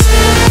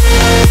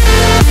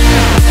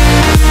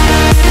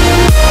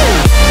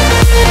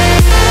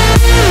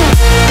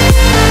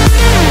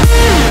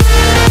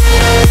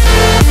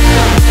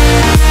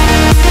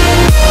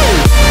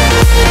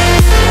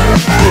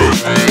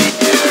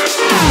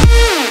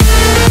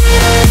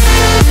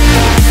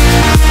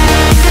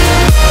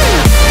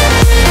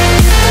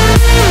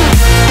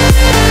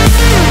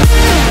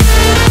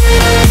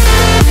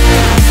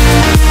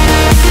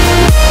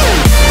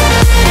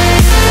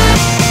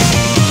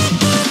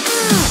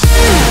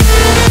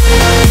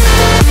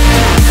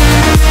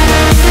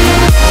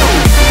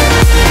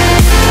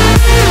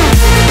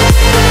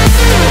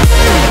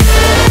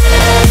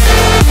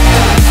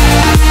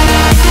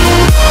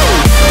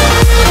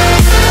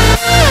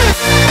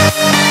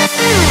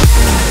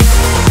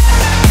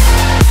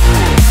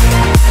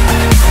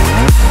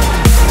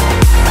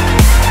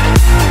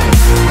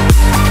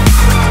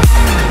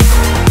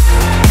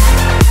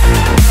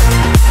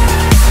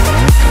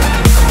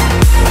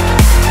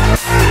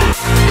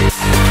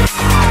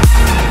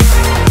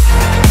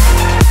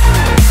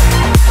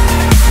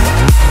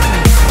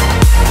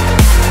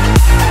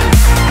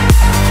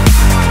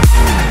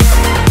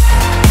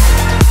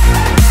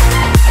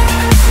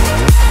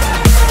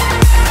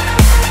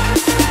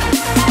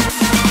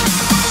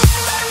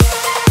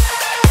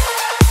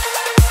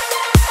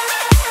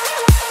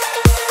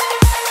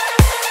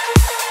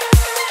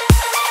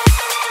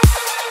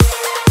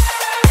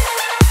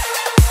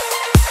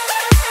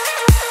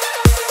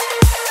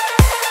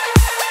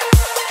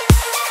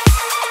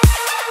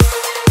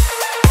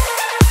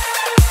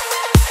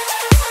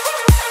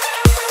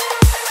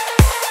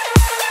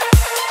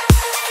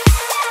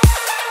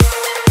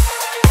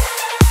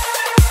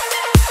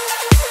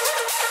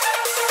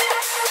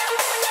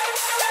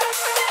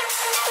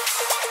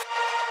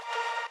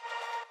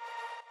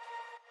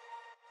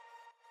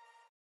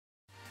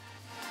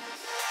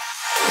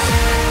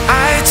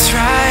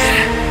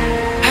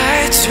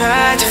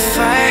 Tried to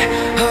fight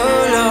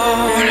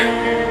alone,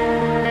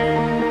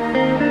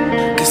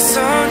 'cause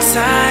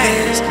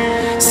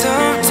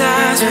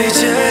sometimes we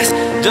just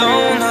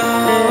don't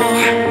know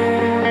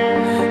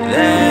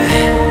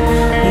that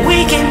we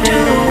can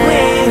do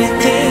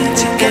anything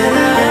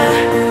together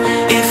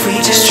if we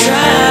just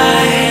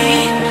try.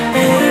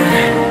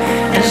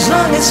 And as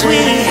long as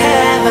we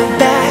have our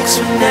backs,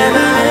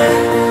 whenever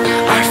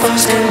our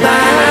foes come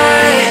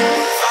by,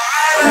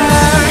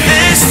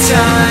 this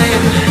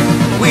time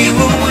we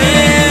will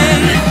win.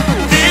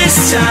 This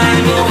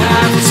time we'll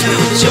have to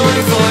join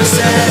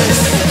forces.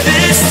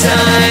 This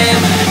time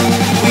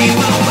we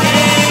will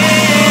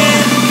win.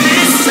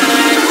 This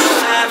time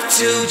we'll have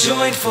to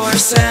join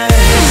forces.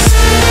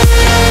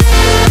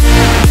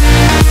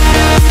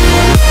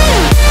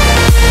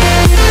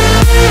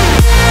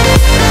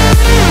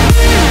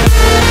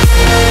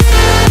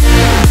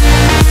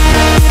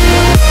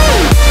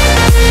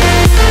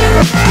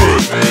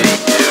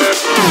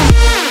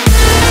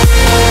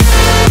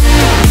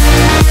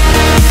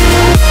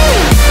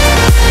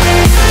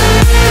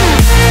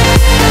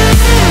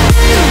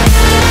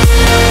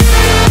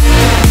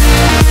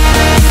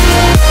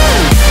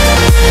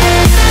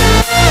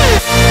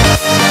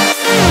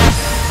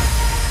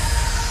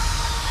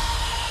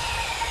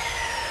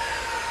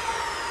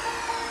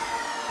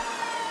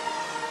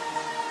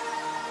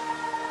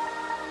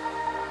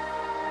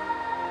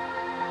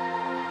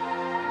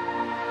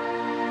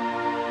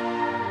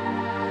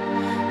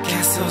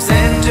 Castles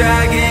and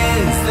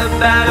dragons, the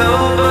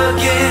battle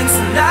begins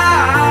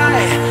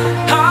tonight.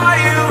 Are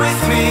you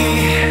with me?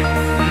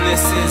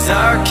 This is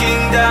our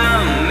kingdom,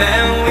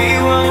 and we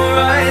won't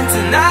run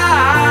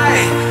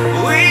tonight.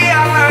 We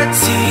are a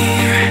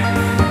team.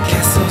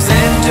 Castles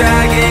and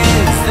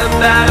dragons, the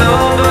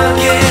battle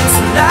begins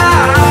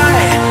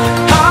tonight.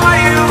 Are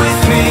you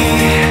with me?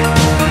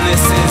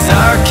 This is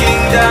our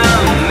kingdom,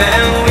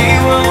 and we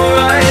won't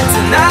run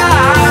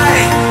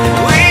tonight.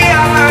 We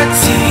are a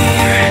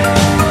team.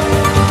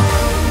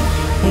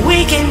 We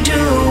can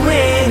do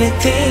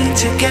anything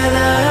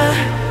together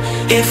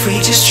if we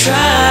just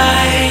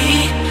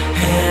try.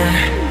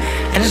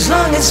 And as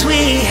long as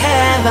we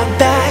have our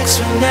backs,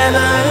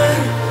 whenever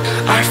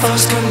our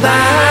foes come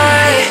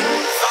by,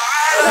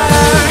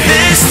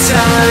 this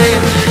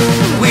time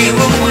we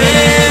will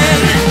win.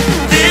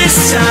 This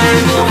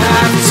time we'll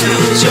have to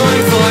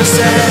join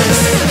forces.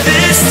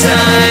 This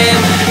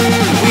time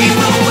we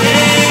will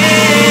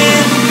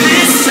win.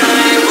 This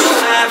time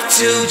we'll have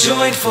to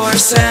join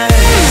forces.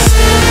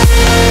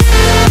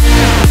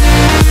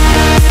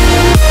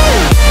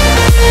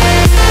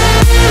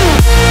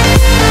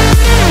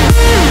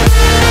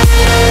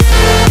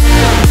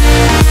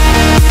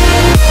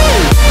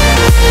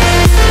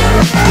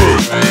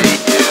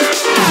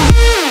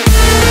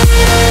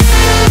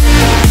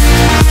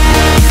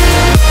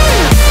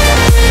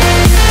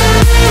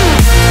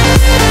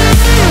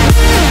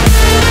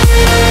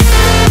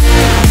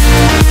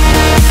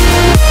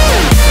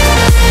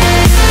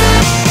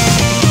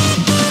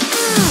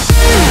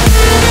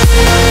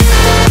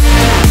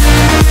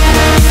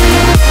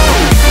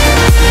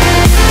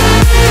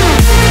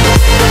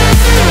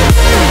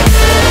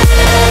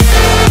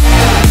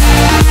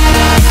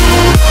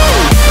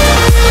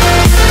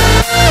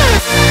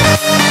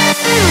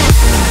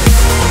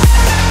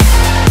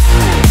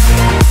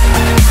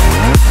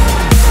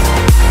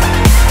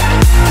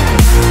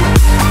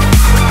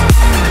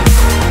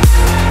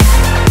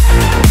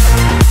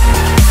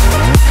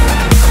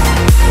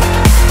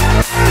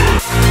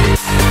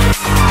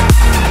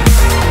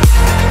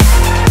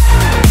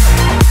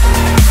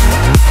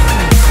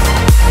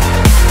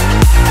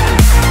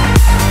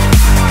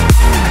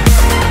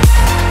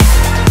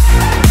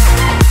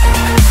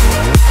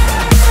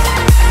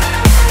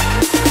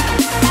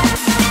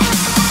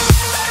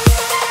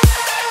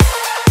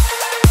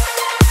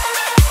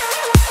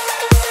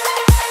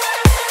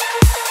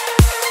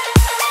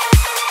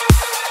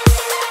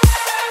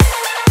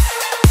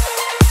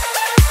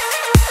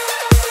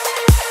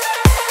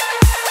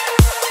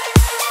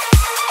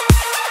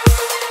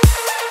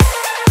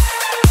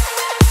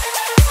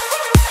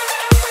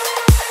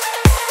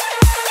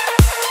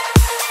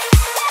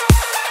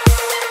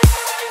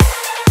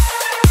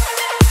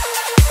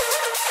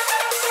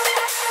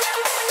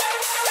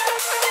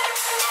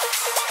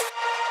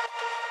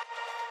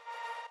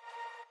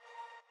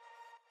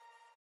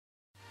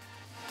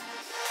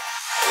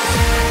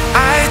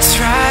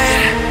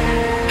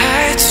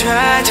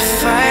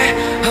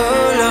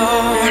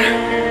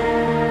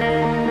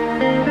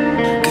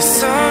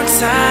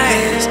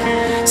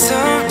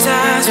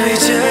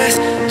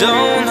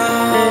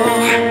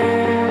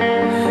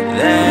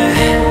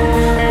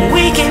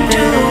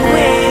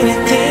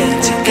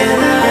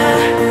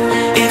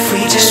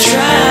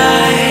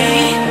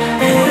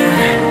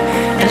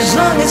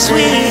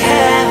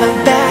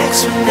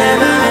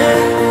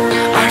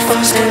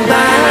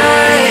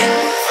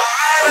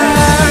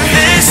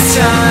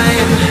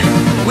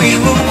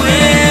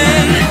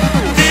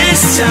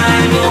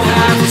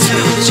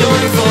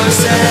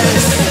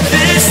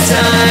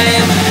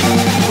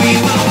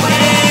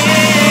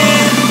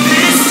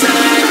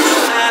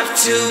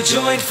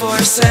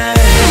 Forces.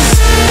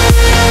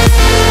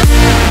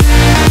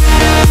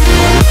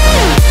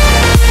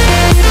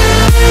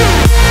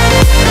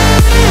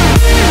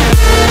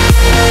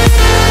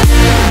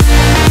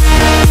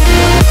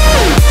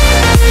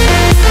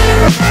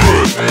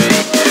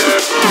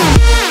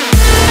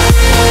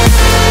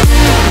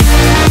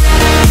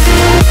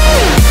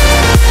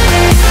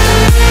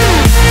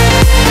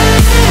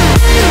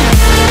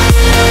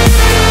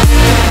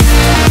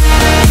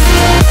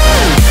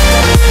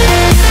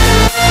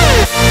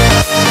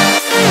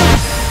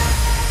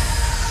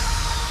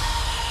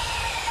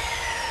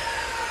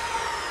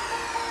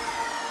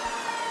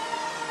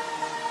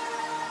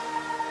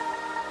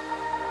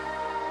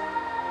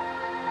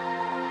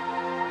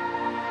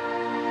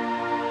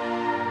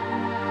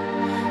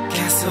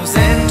 Castles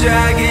and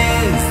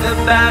dragons, the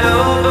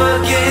battle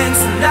begins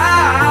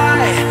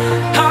tonight.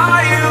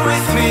 Are you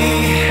with me?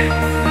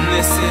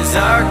 This is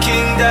our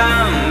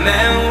kingdom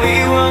and we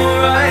won't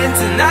run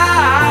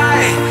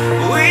tonight.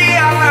 We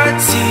are a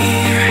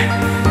team.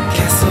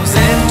 Castles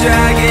and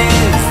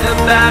dragons, the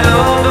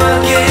battle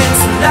begins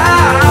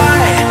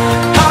tonight.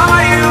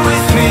 Are you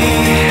with me?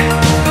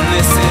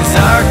 This is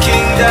our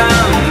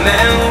kingdom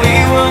and we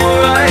won't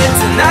run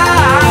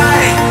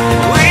tonight.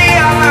 We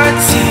are a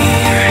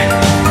team.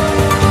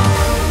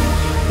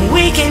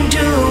 We can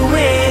do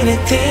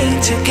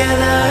anything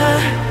together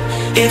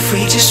if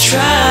we just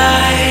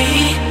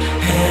try,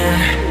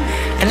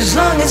 yeah. And as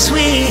long as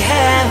we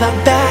have our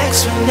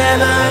backs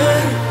whenever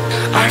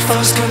our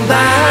foes come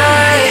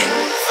by,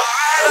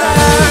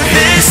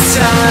 this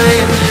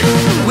time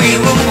we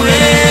will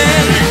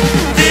win.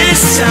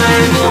 This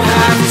time we'll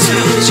have to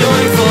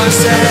join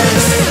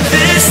forces.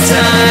 This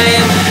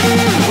time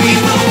we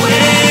will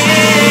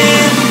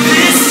win.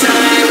 This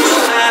time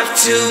we'll have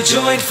to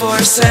join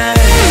forces.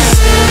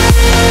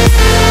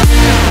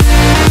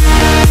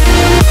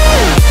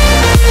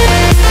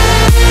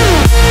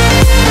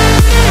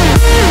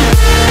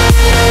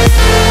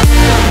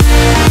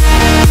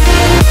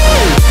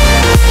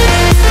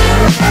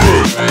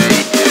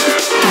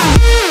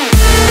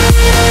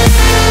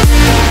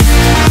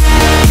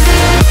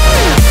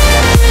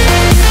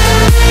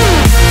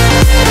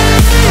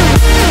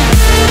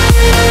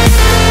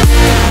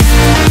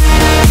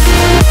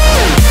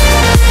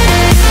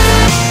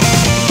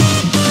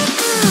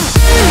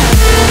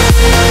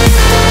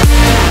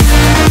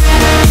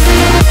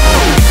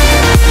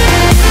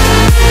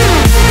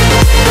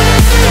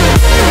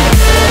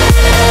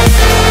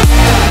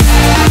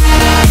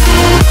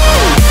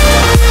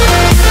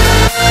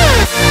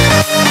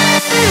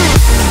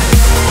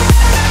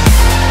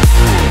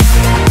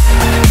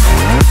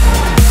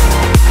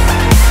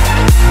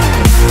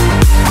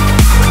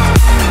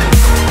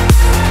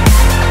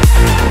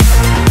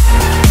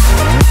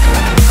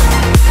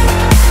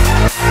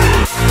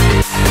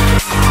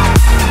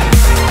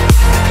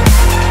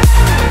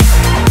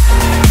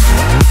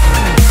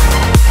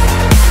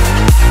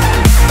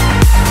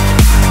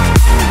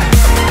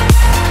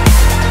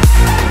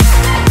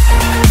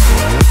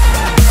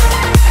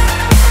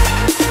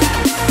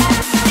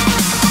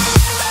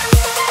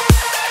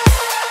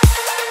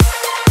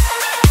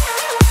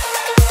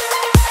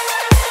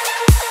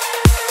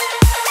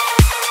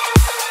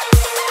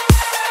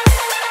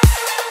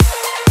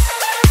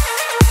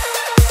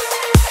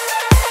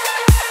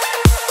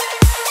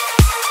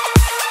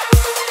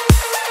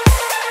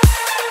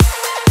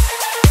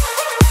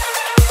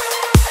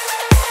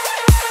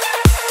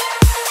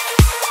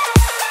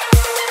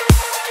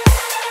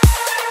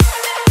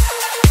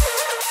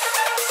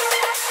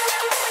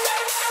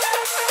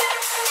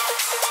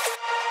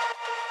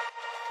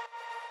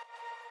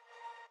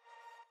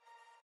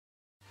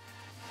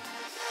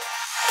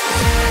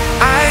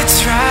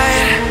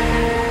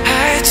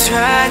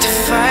 Tried to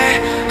fight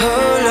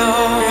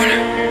alone,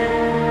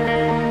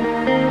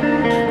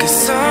 'cause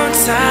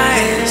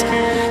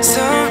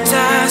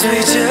sometimes we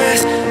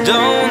just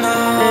don't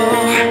know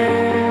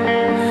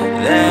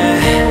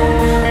that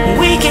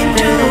we can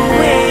do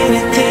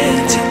anything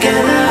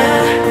together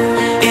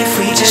if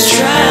we just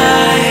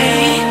try,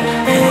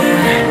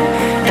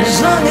 and as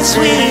long as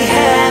we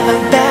have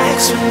our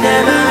backs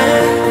whenever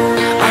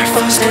our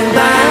foes come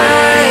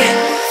by,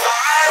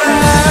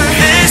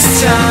 this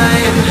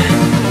time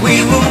we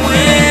will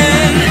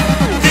win.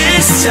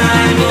 This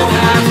time we'll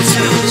have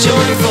to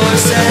join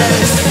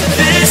forces.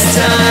 This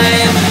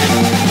time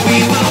we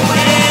will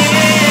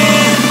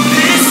win.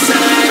 This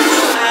time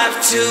we'll have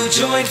to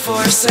join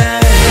forces.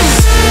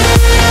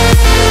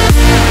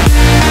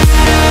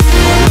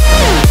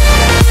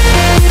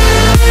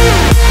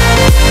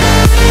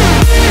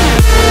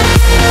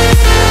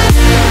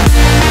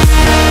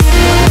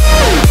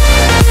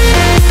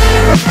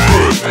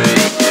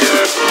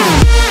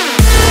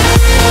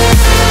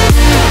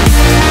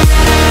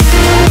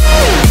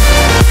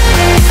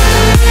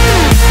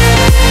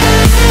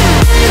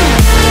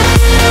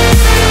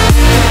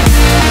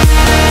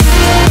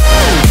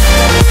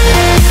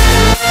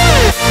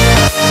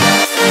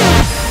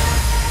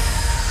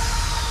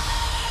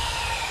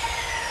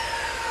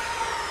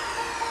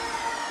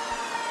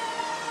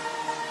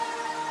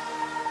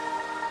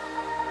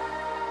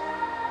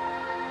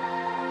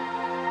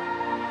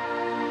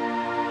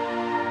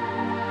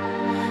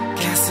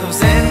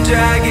 Castles and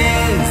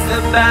dragons, the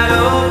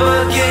battle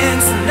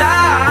begins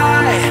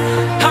tonight.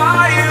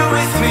 Are you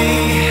with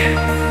me?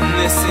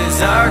 This is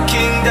our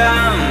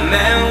kingdom,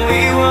 and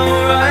we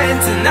won't run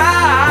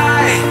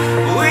tonight.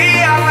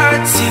 We are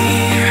a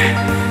team.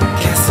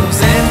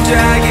 Castles and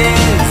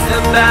dragons,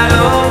 the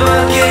battle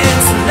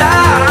begins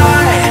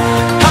tonight.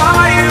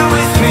 Are you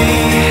with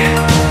me?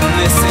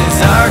 This is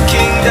our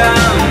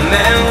kingdom,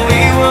 and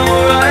we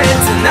won't run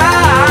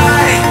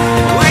tonight.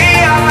 We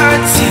are a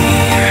team.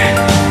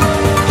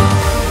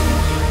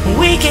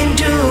 We can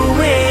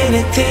do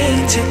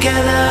anything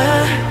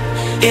together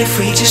if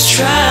we just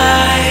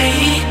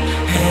try.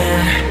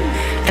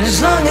 And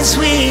as long as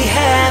we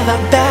have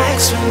our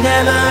backs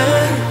whenever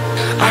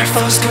our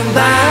foes come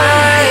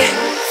by,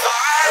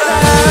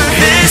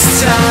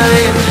 this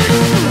time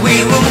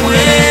we will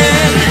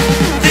win.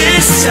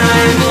 This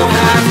time we'll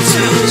have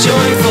to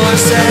join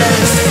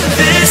forces.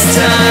 This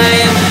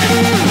time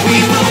we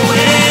will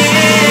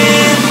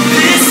win.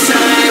 This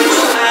time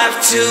we'll have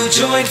to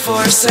join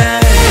forces.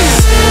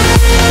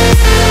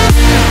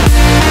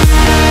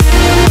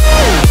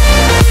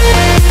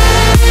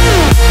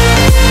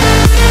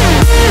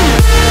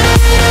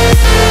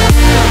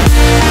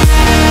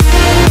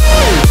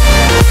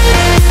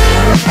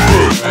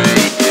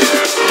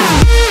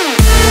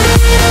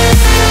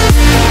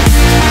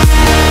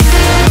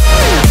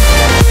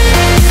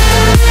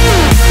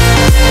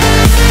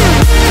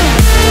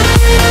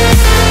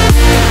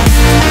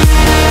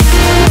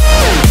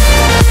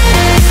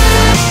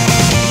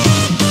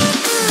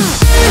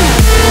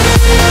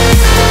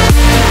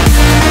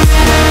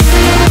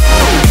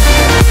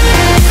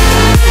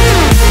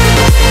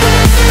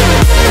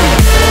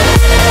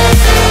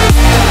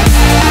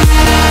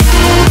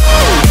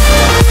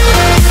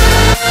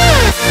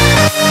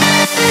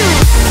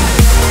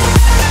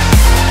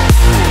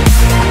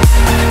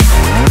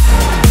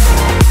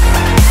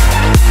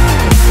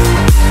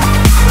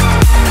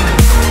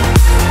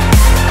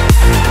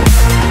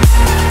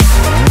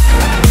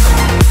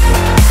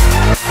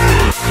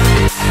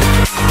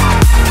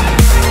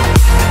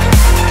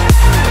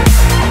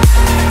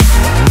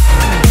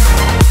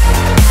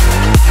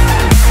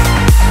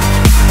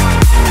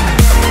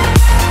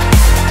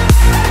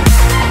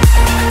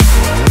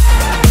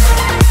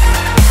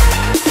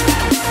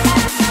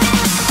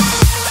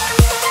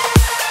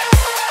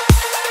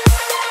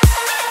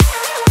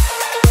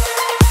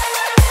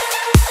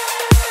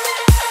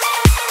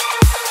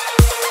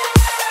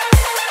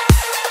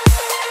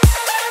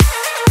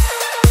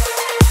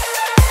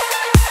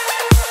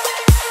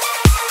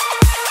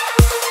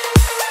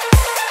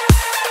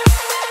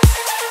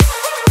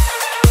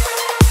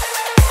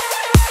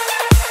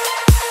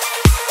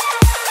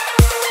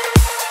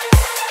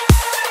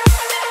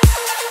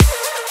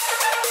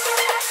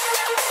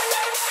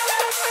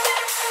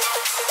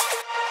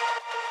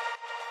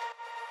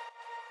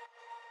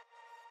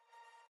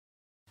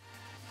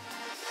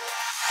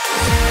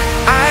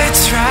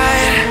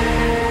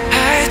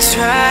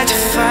 Tried to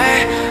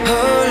fight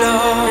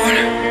alone,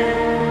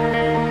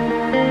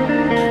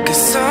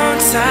 'cause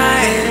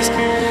sometimes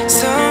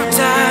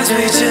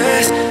we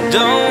just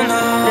don't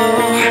know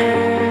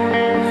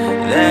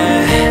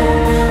that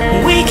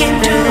we can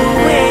do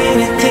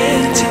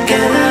anything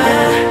together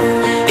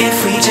if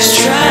we just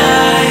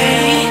try.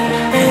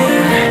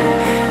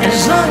 And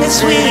as long as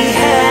we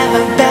have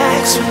our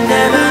backs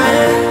whenever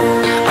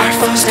our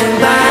foes come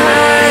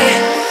by,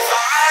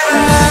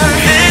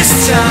 this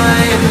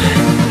time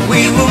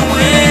we will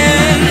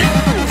win.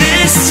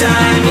 This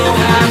time we'll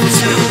have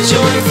to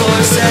join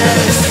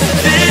forces.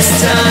 This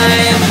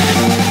time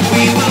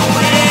we will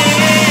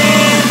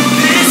win.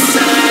 This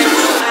time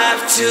we'll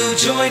have to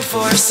join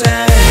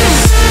forces.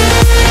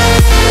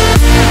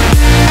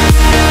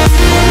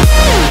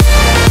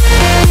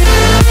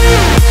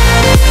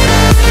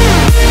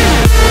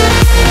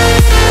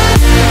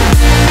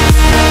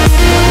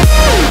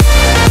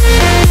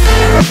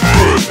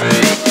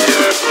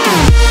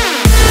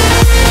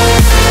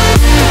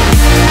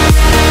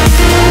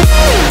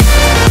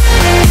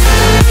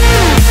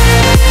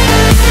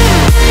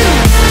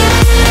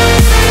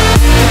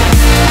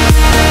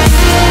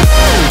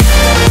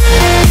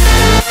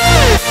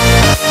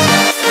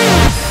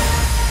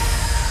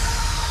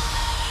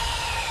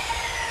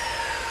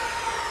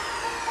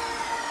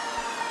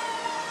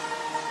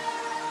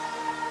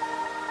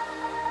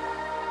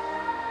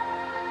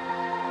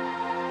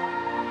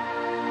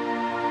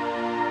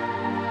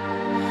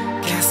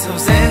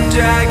 Castles and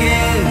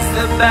dragons,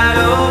 the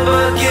battle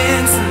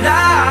begins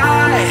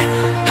tonight.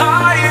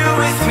 Are you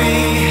with me?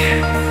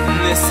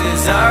 This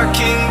is our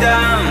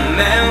kingdom,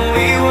 and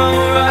we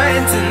won't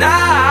run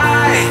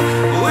tonight.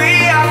 We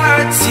are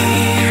a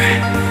team.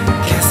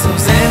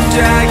 Castles and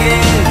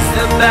dragons,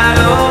 the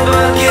battle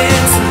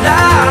begins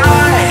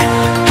tonight.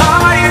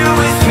 Are you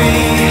with me?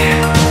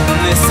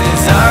 This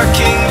is our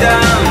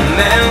kingdom,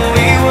 and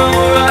we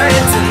won't run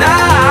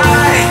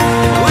tonight.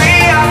 We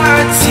are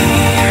a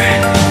team.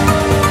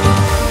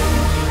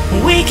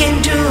 We can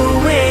do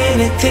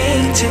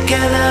anything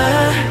together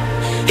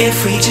if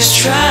we just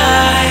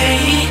try.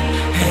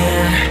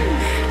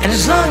 And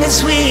as long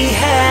as we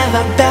have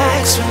our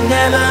backs,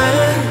 whenever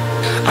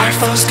our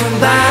foes come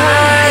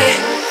by,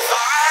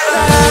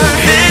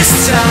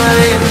 this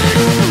time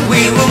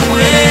we will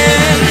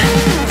win.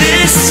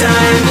 This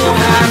time we'll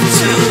have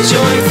to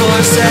join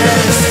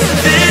forces.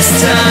 This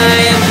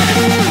time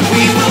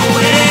we will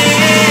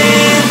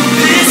win.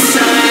 This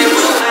time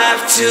we'll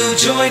have to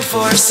join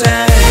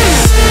forces.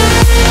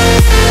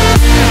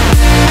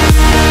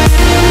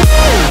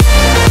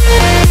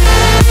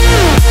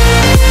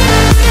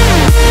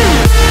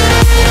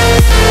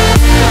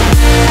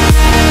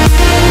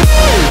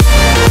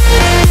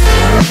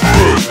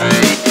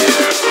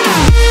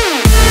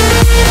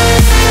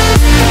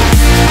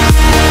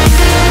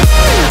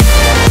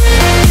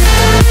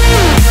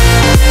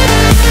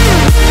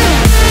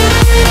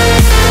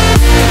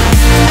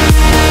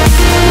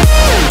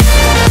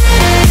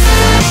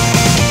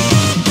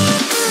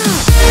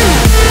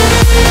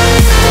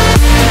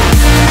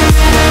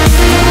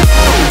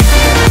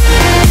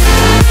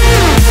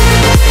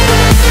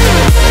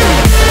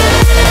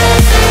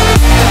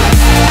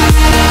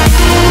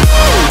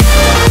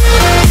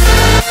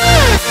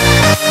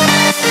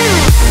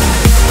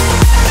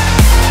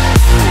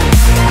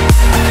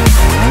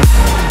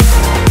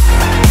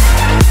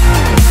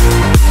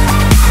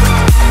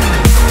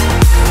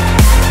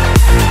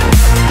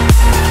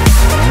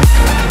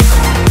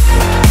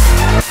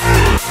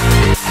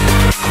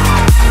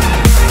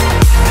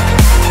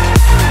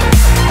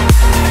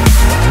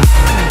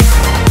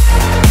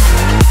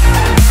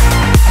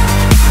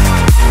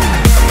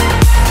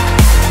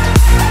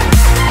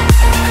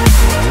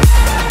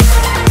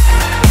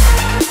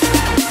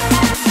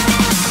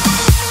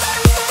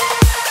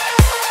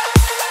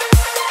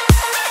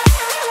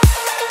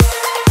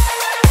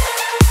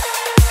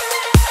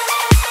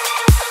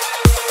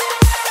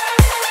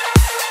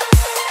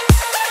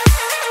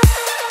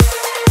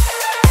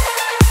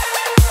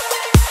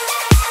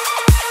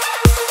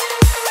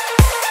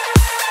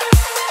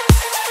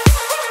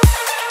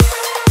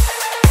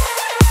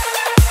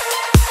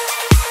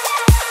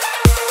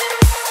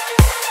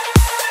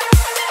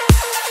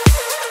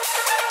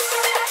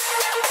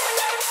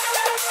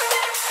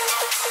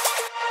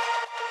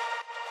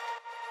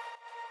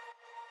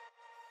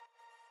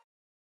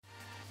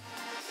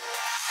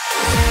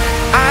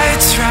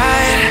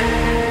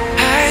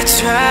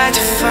 Tried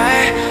to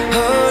fight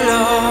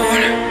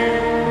alone,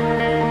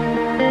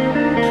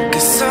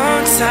 'cause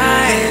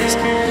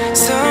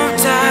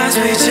sometimes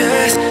we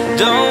just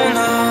don't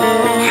know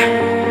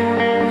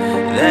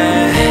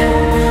that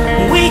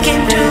we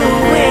can do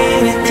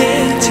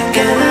anything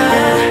together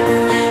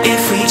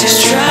if we just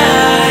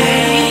try.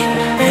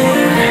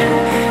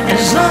 And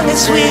as long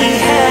as we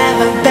have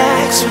our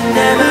backs,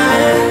 whenever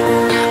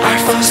our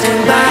foes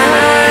come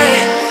by,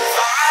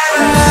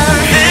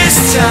 this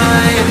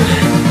time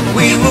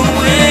we will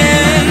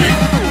win.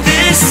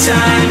 This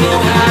time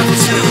we'll have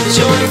to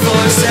join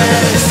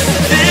forces.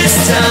 This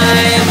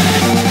time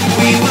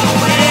we will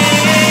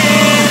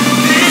win.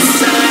 This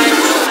time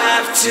we'll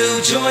have to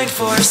join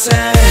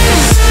forces.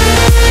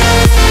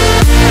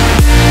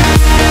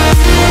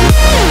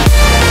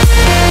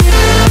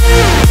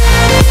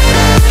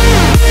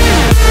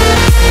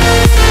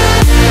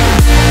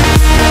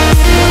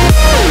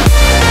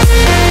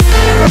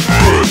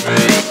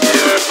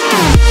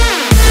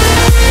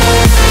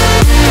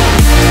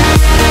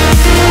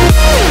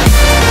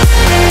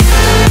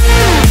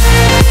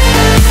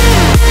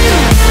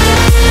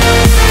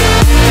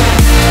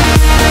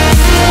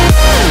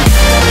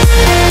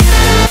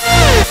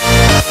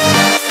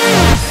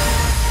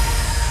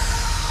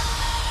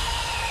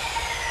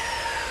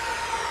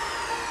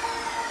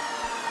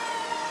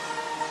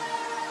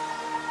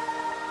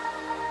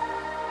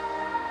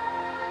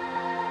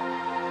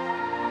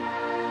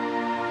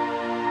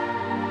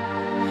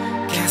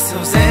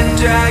 Castles and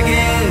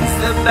dragons,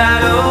 the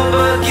battle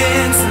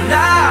begins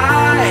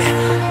tonight.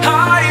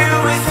 Are you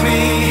with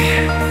me?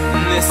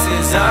 This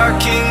is our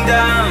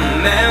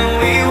kingdom, and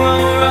we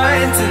won't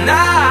run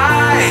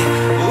tonight.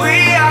 We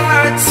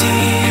are a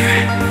team.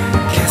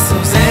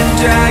 Castles and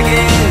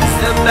dragons,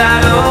 the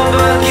battle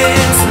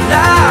begins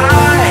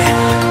tonight.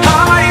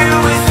 Are you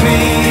with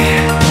me?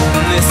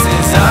 This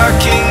is our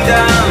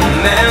kingdom,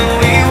 and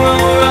we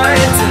won't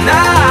run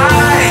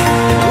tonight.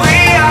 We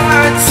are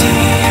a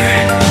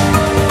team.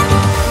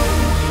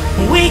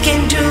 We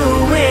can do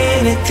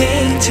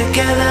anything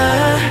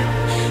together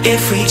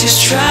if we just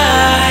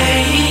try.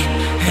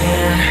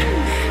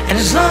 And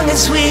as long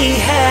as we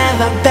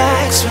have our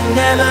backs,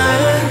 whenever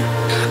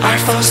our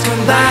foes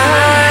come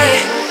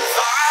by,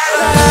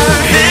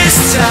 this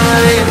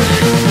time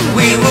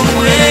we will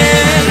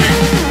win.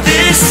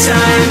 This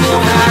time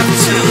we'll have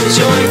to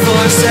join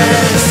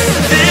forces.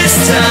 This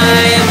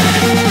time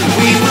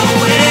we will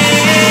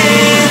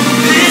win.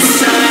 This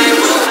time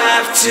we'll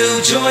have to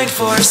join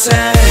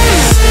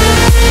forces.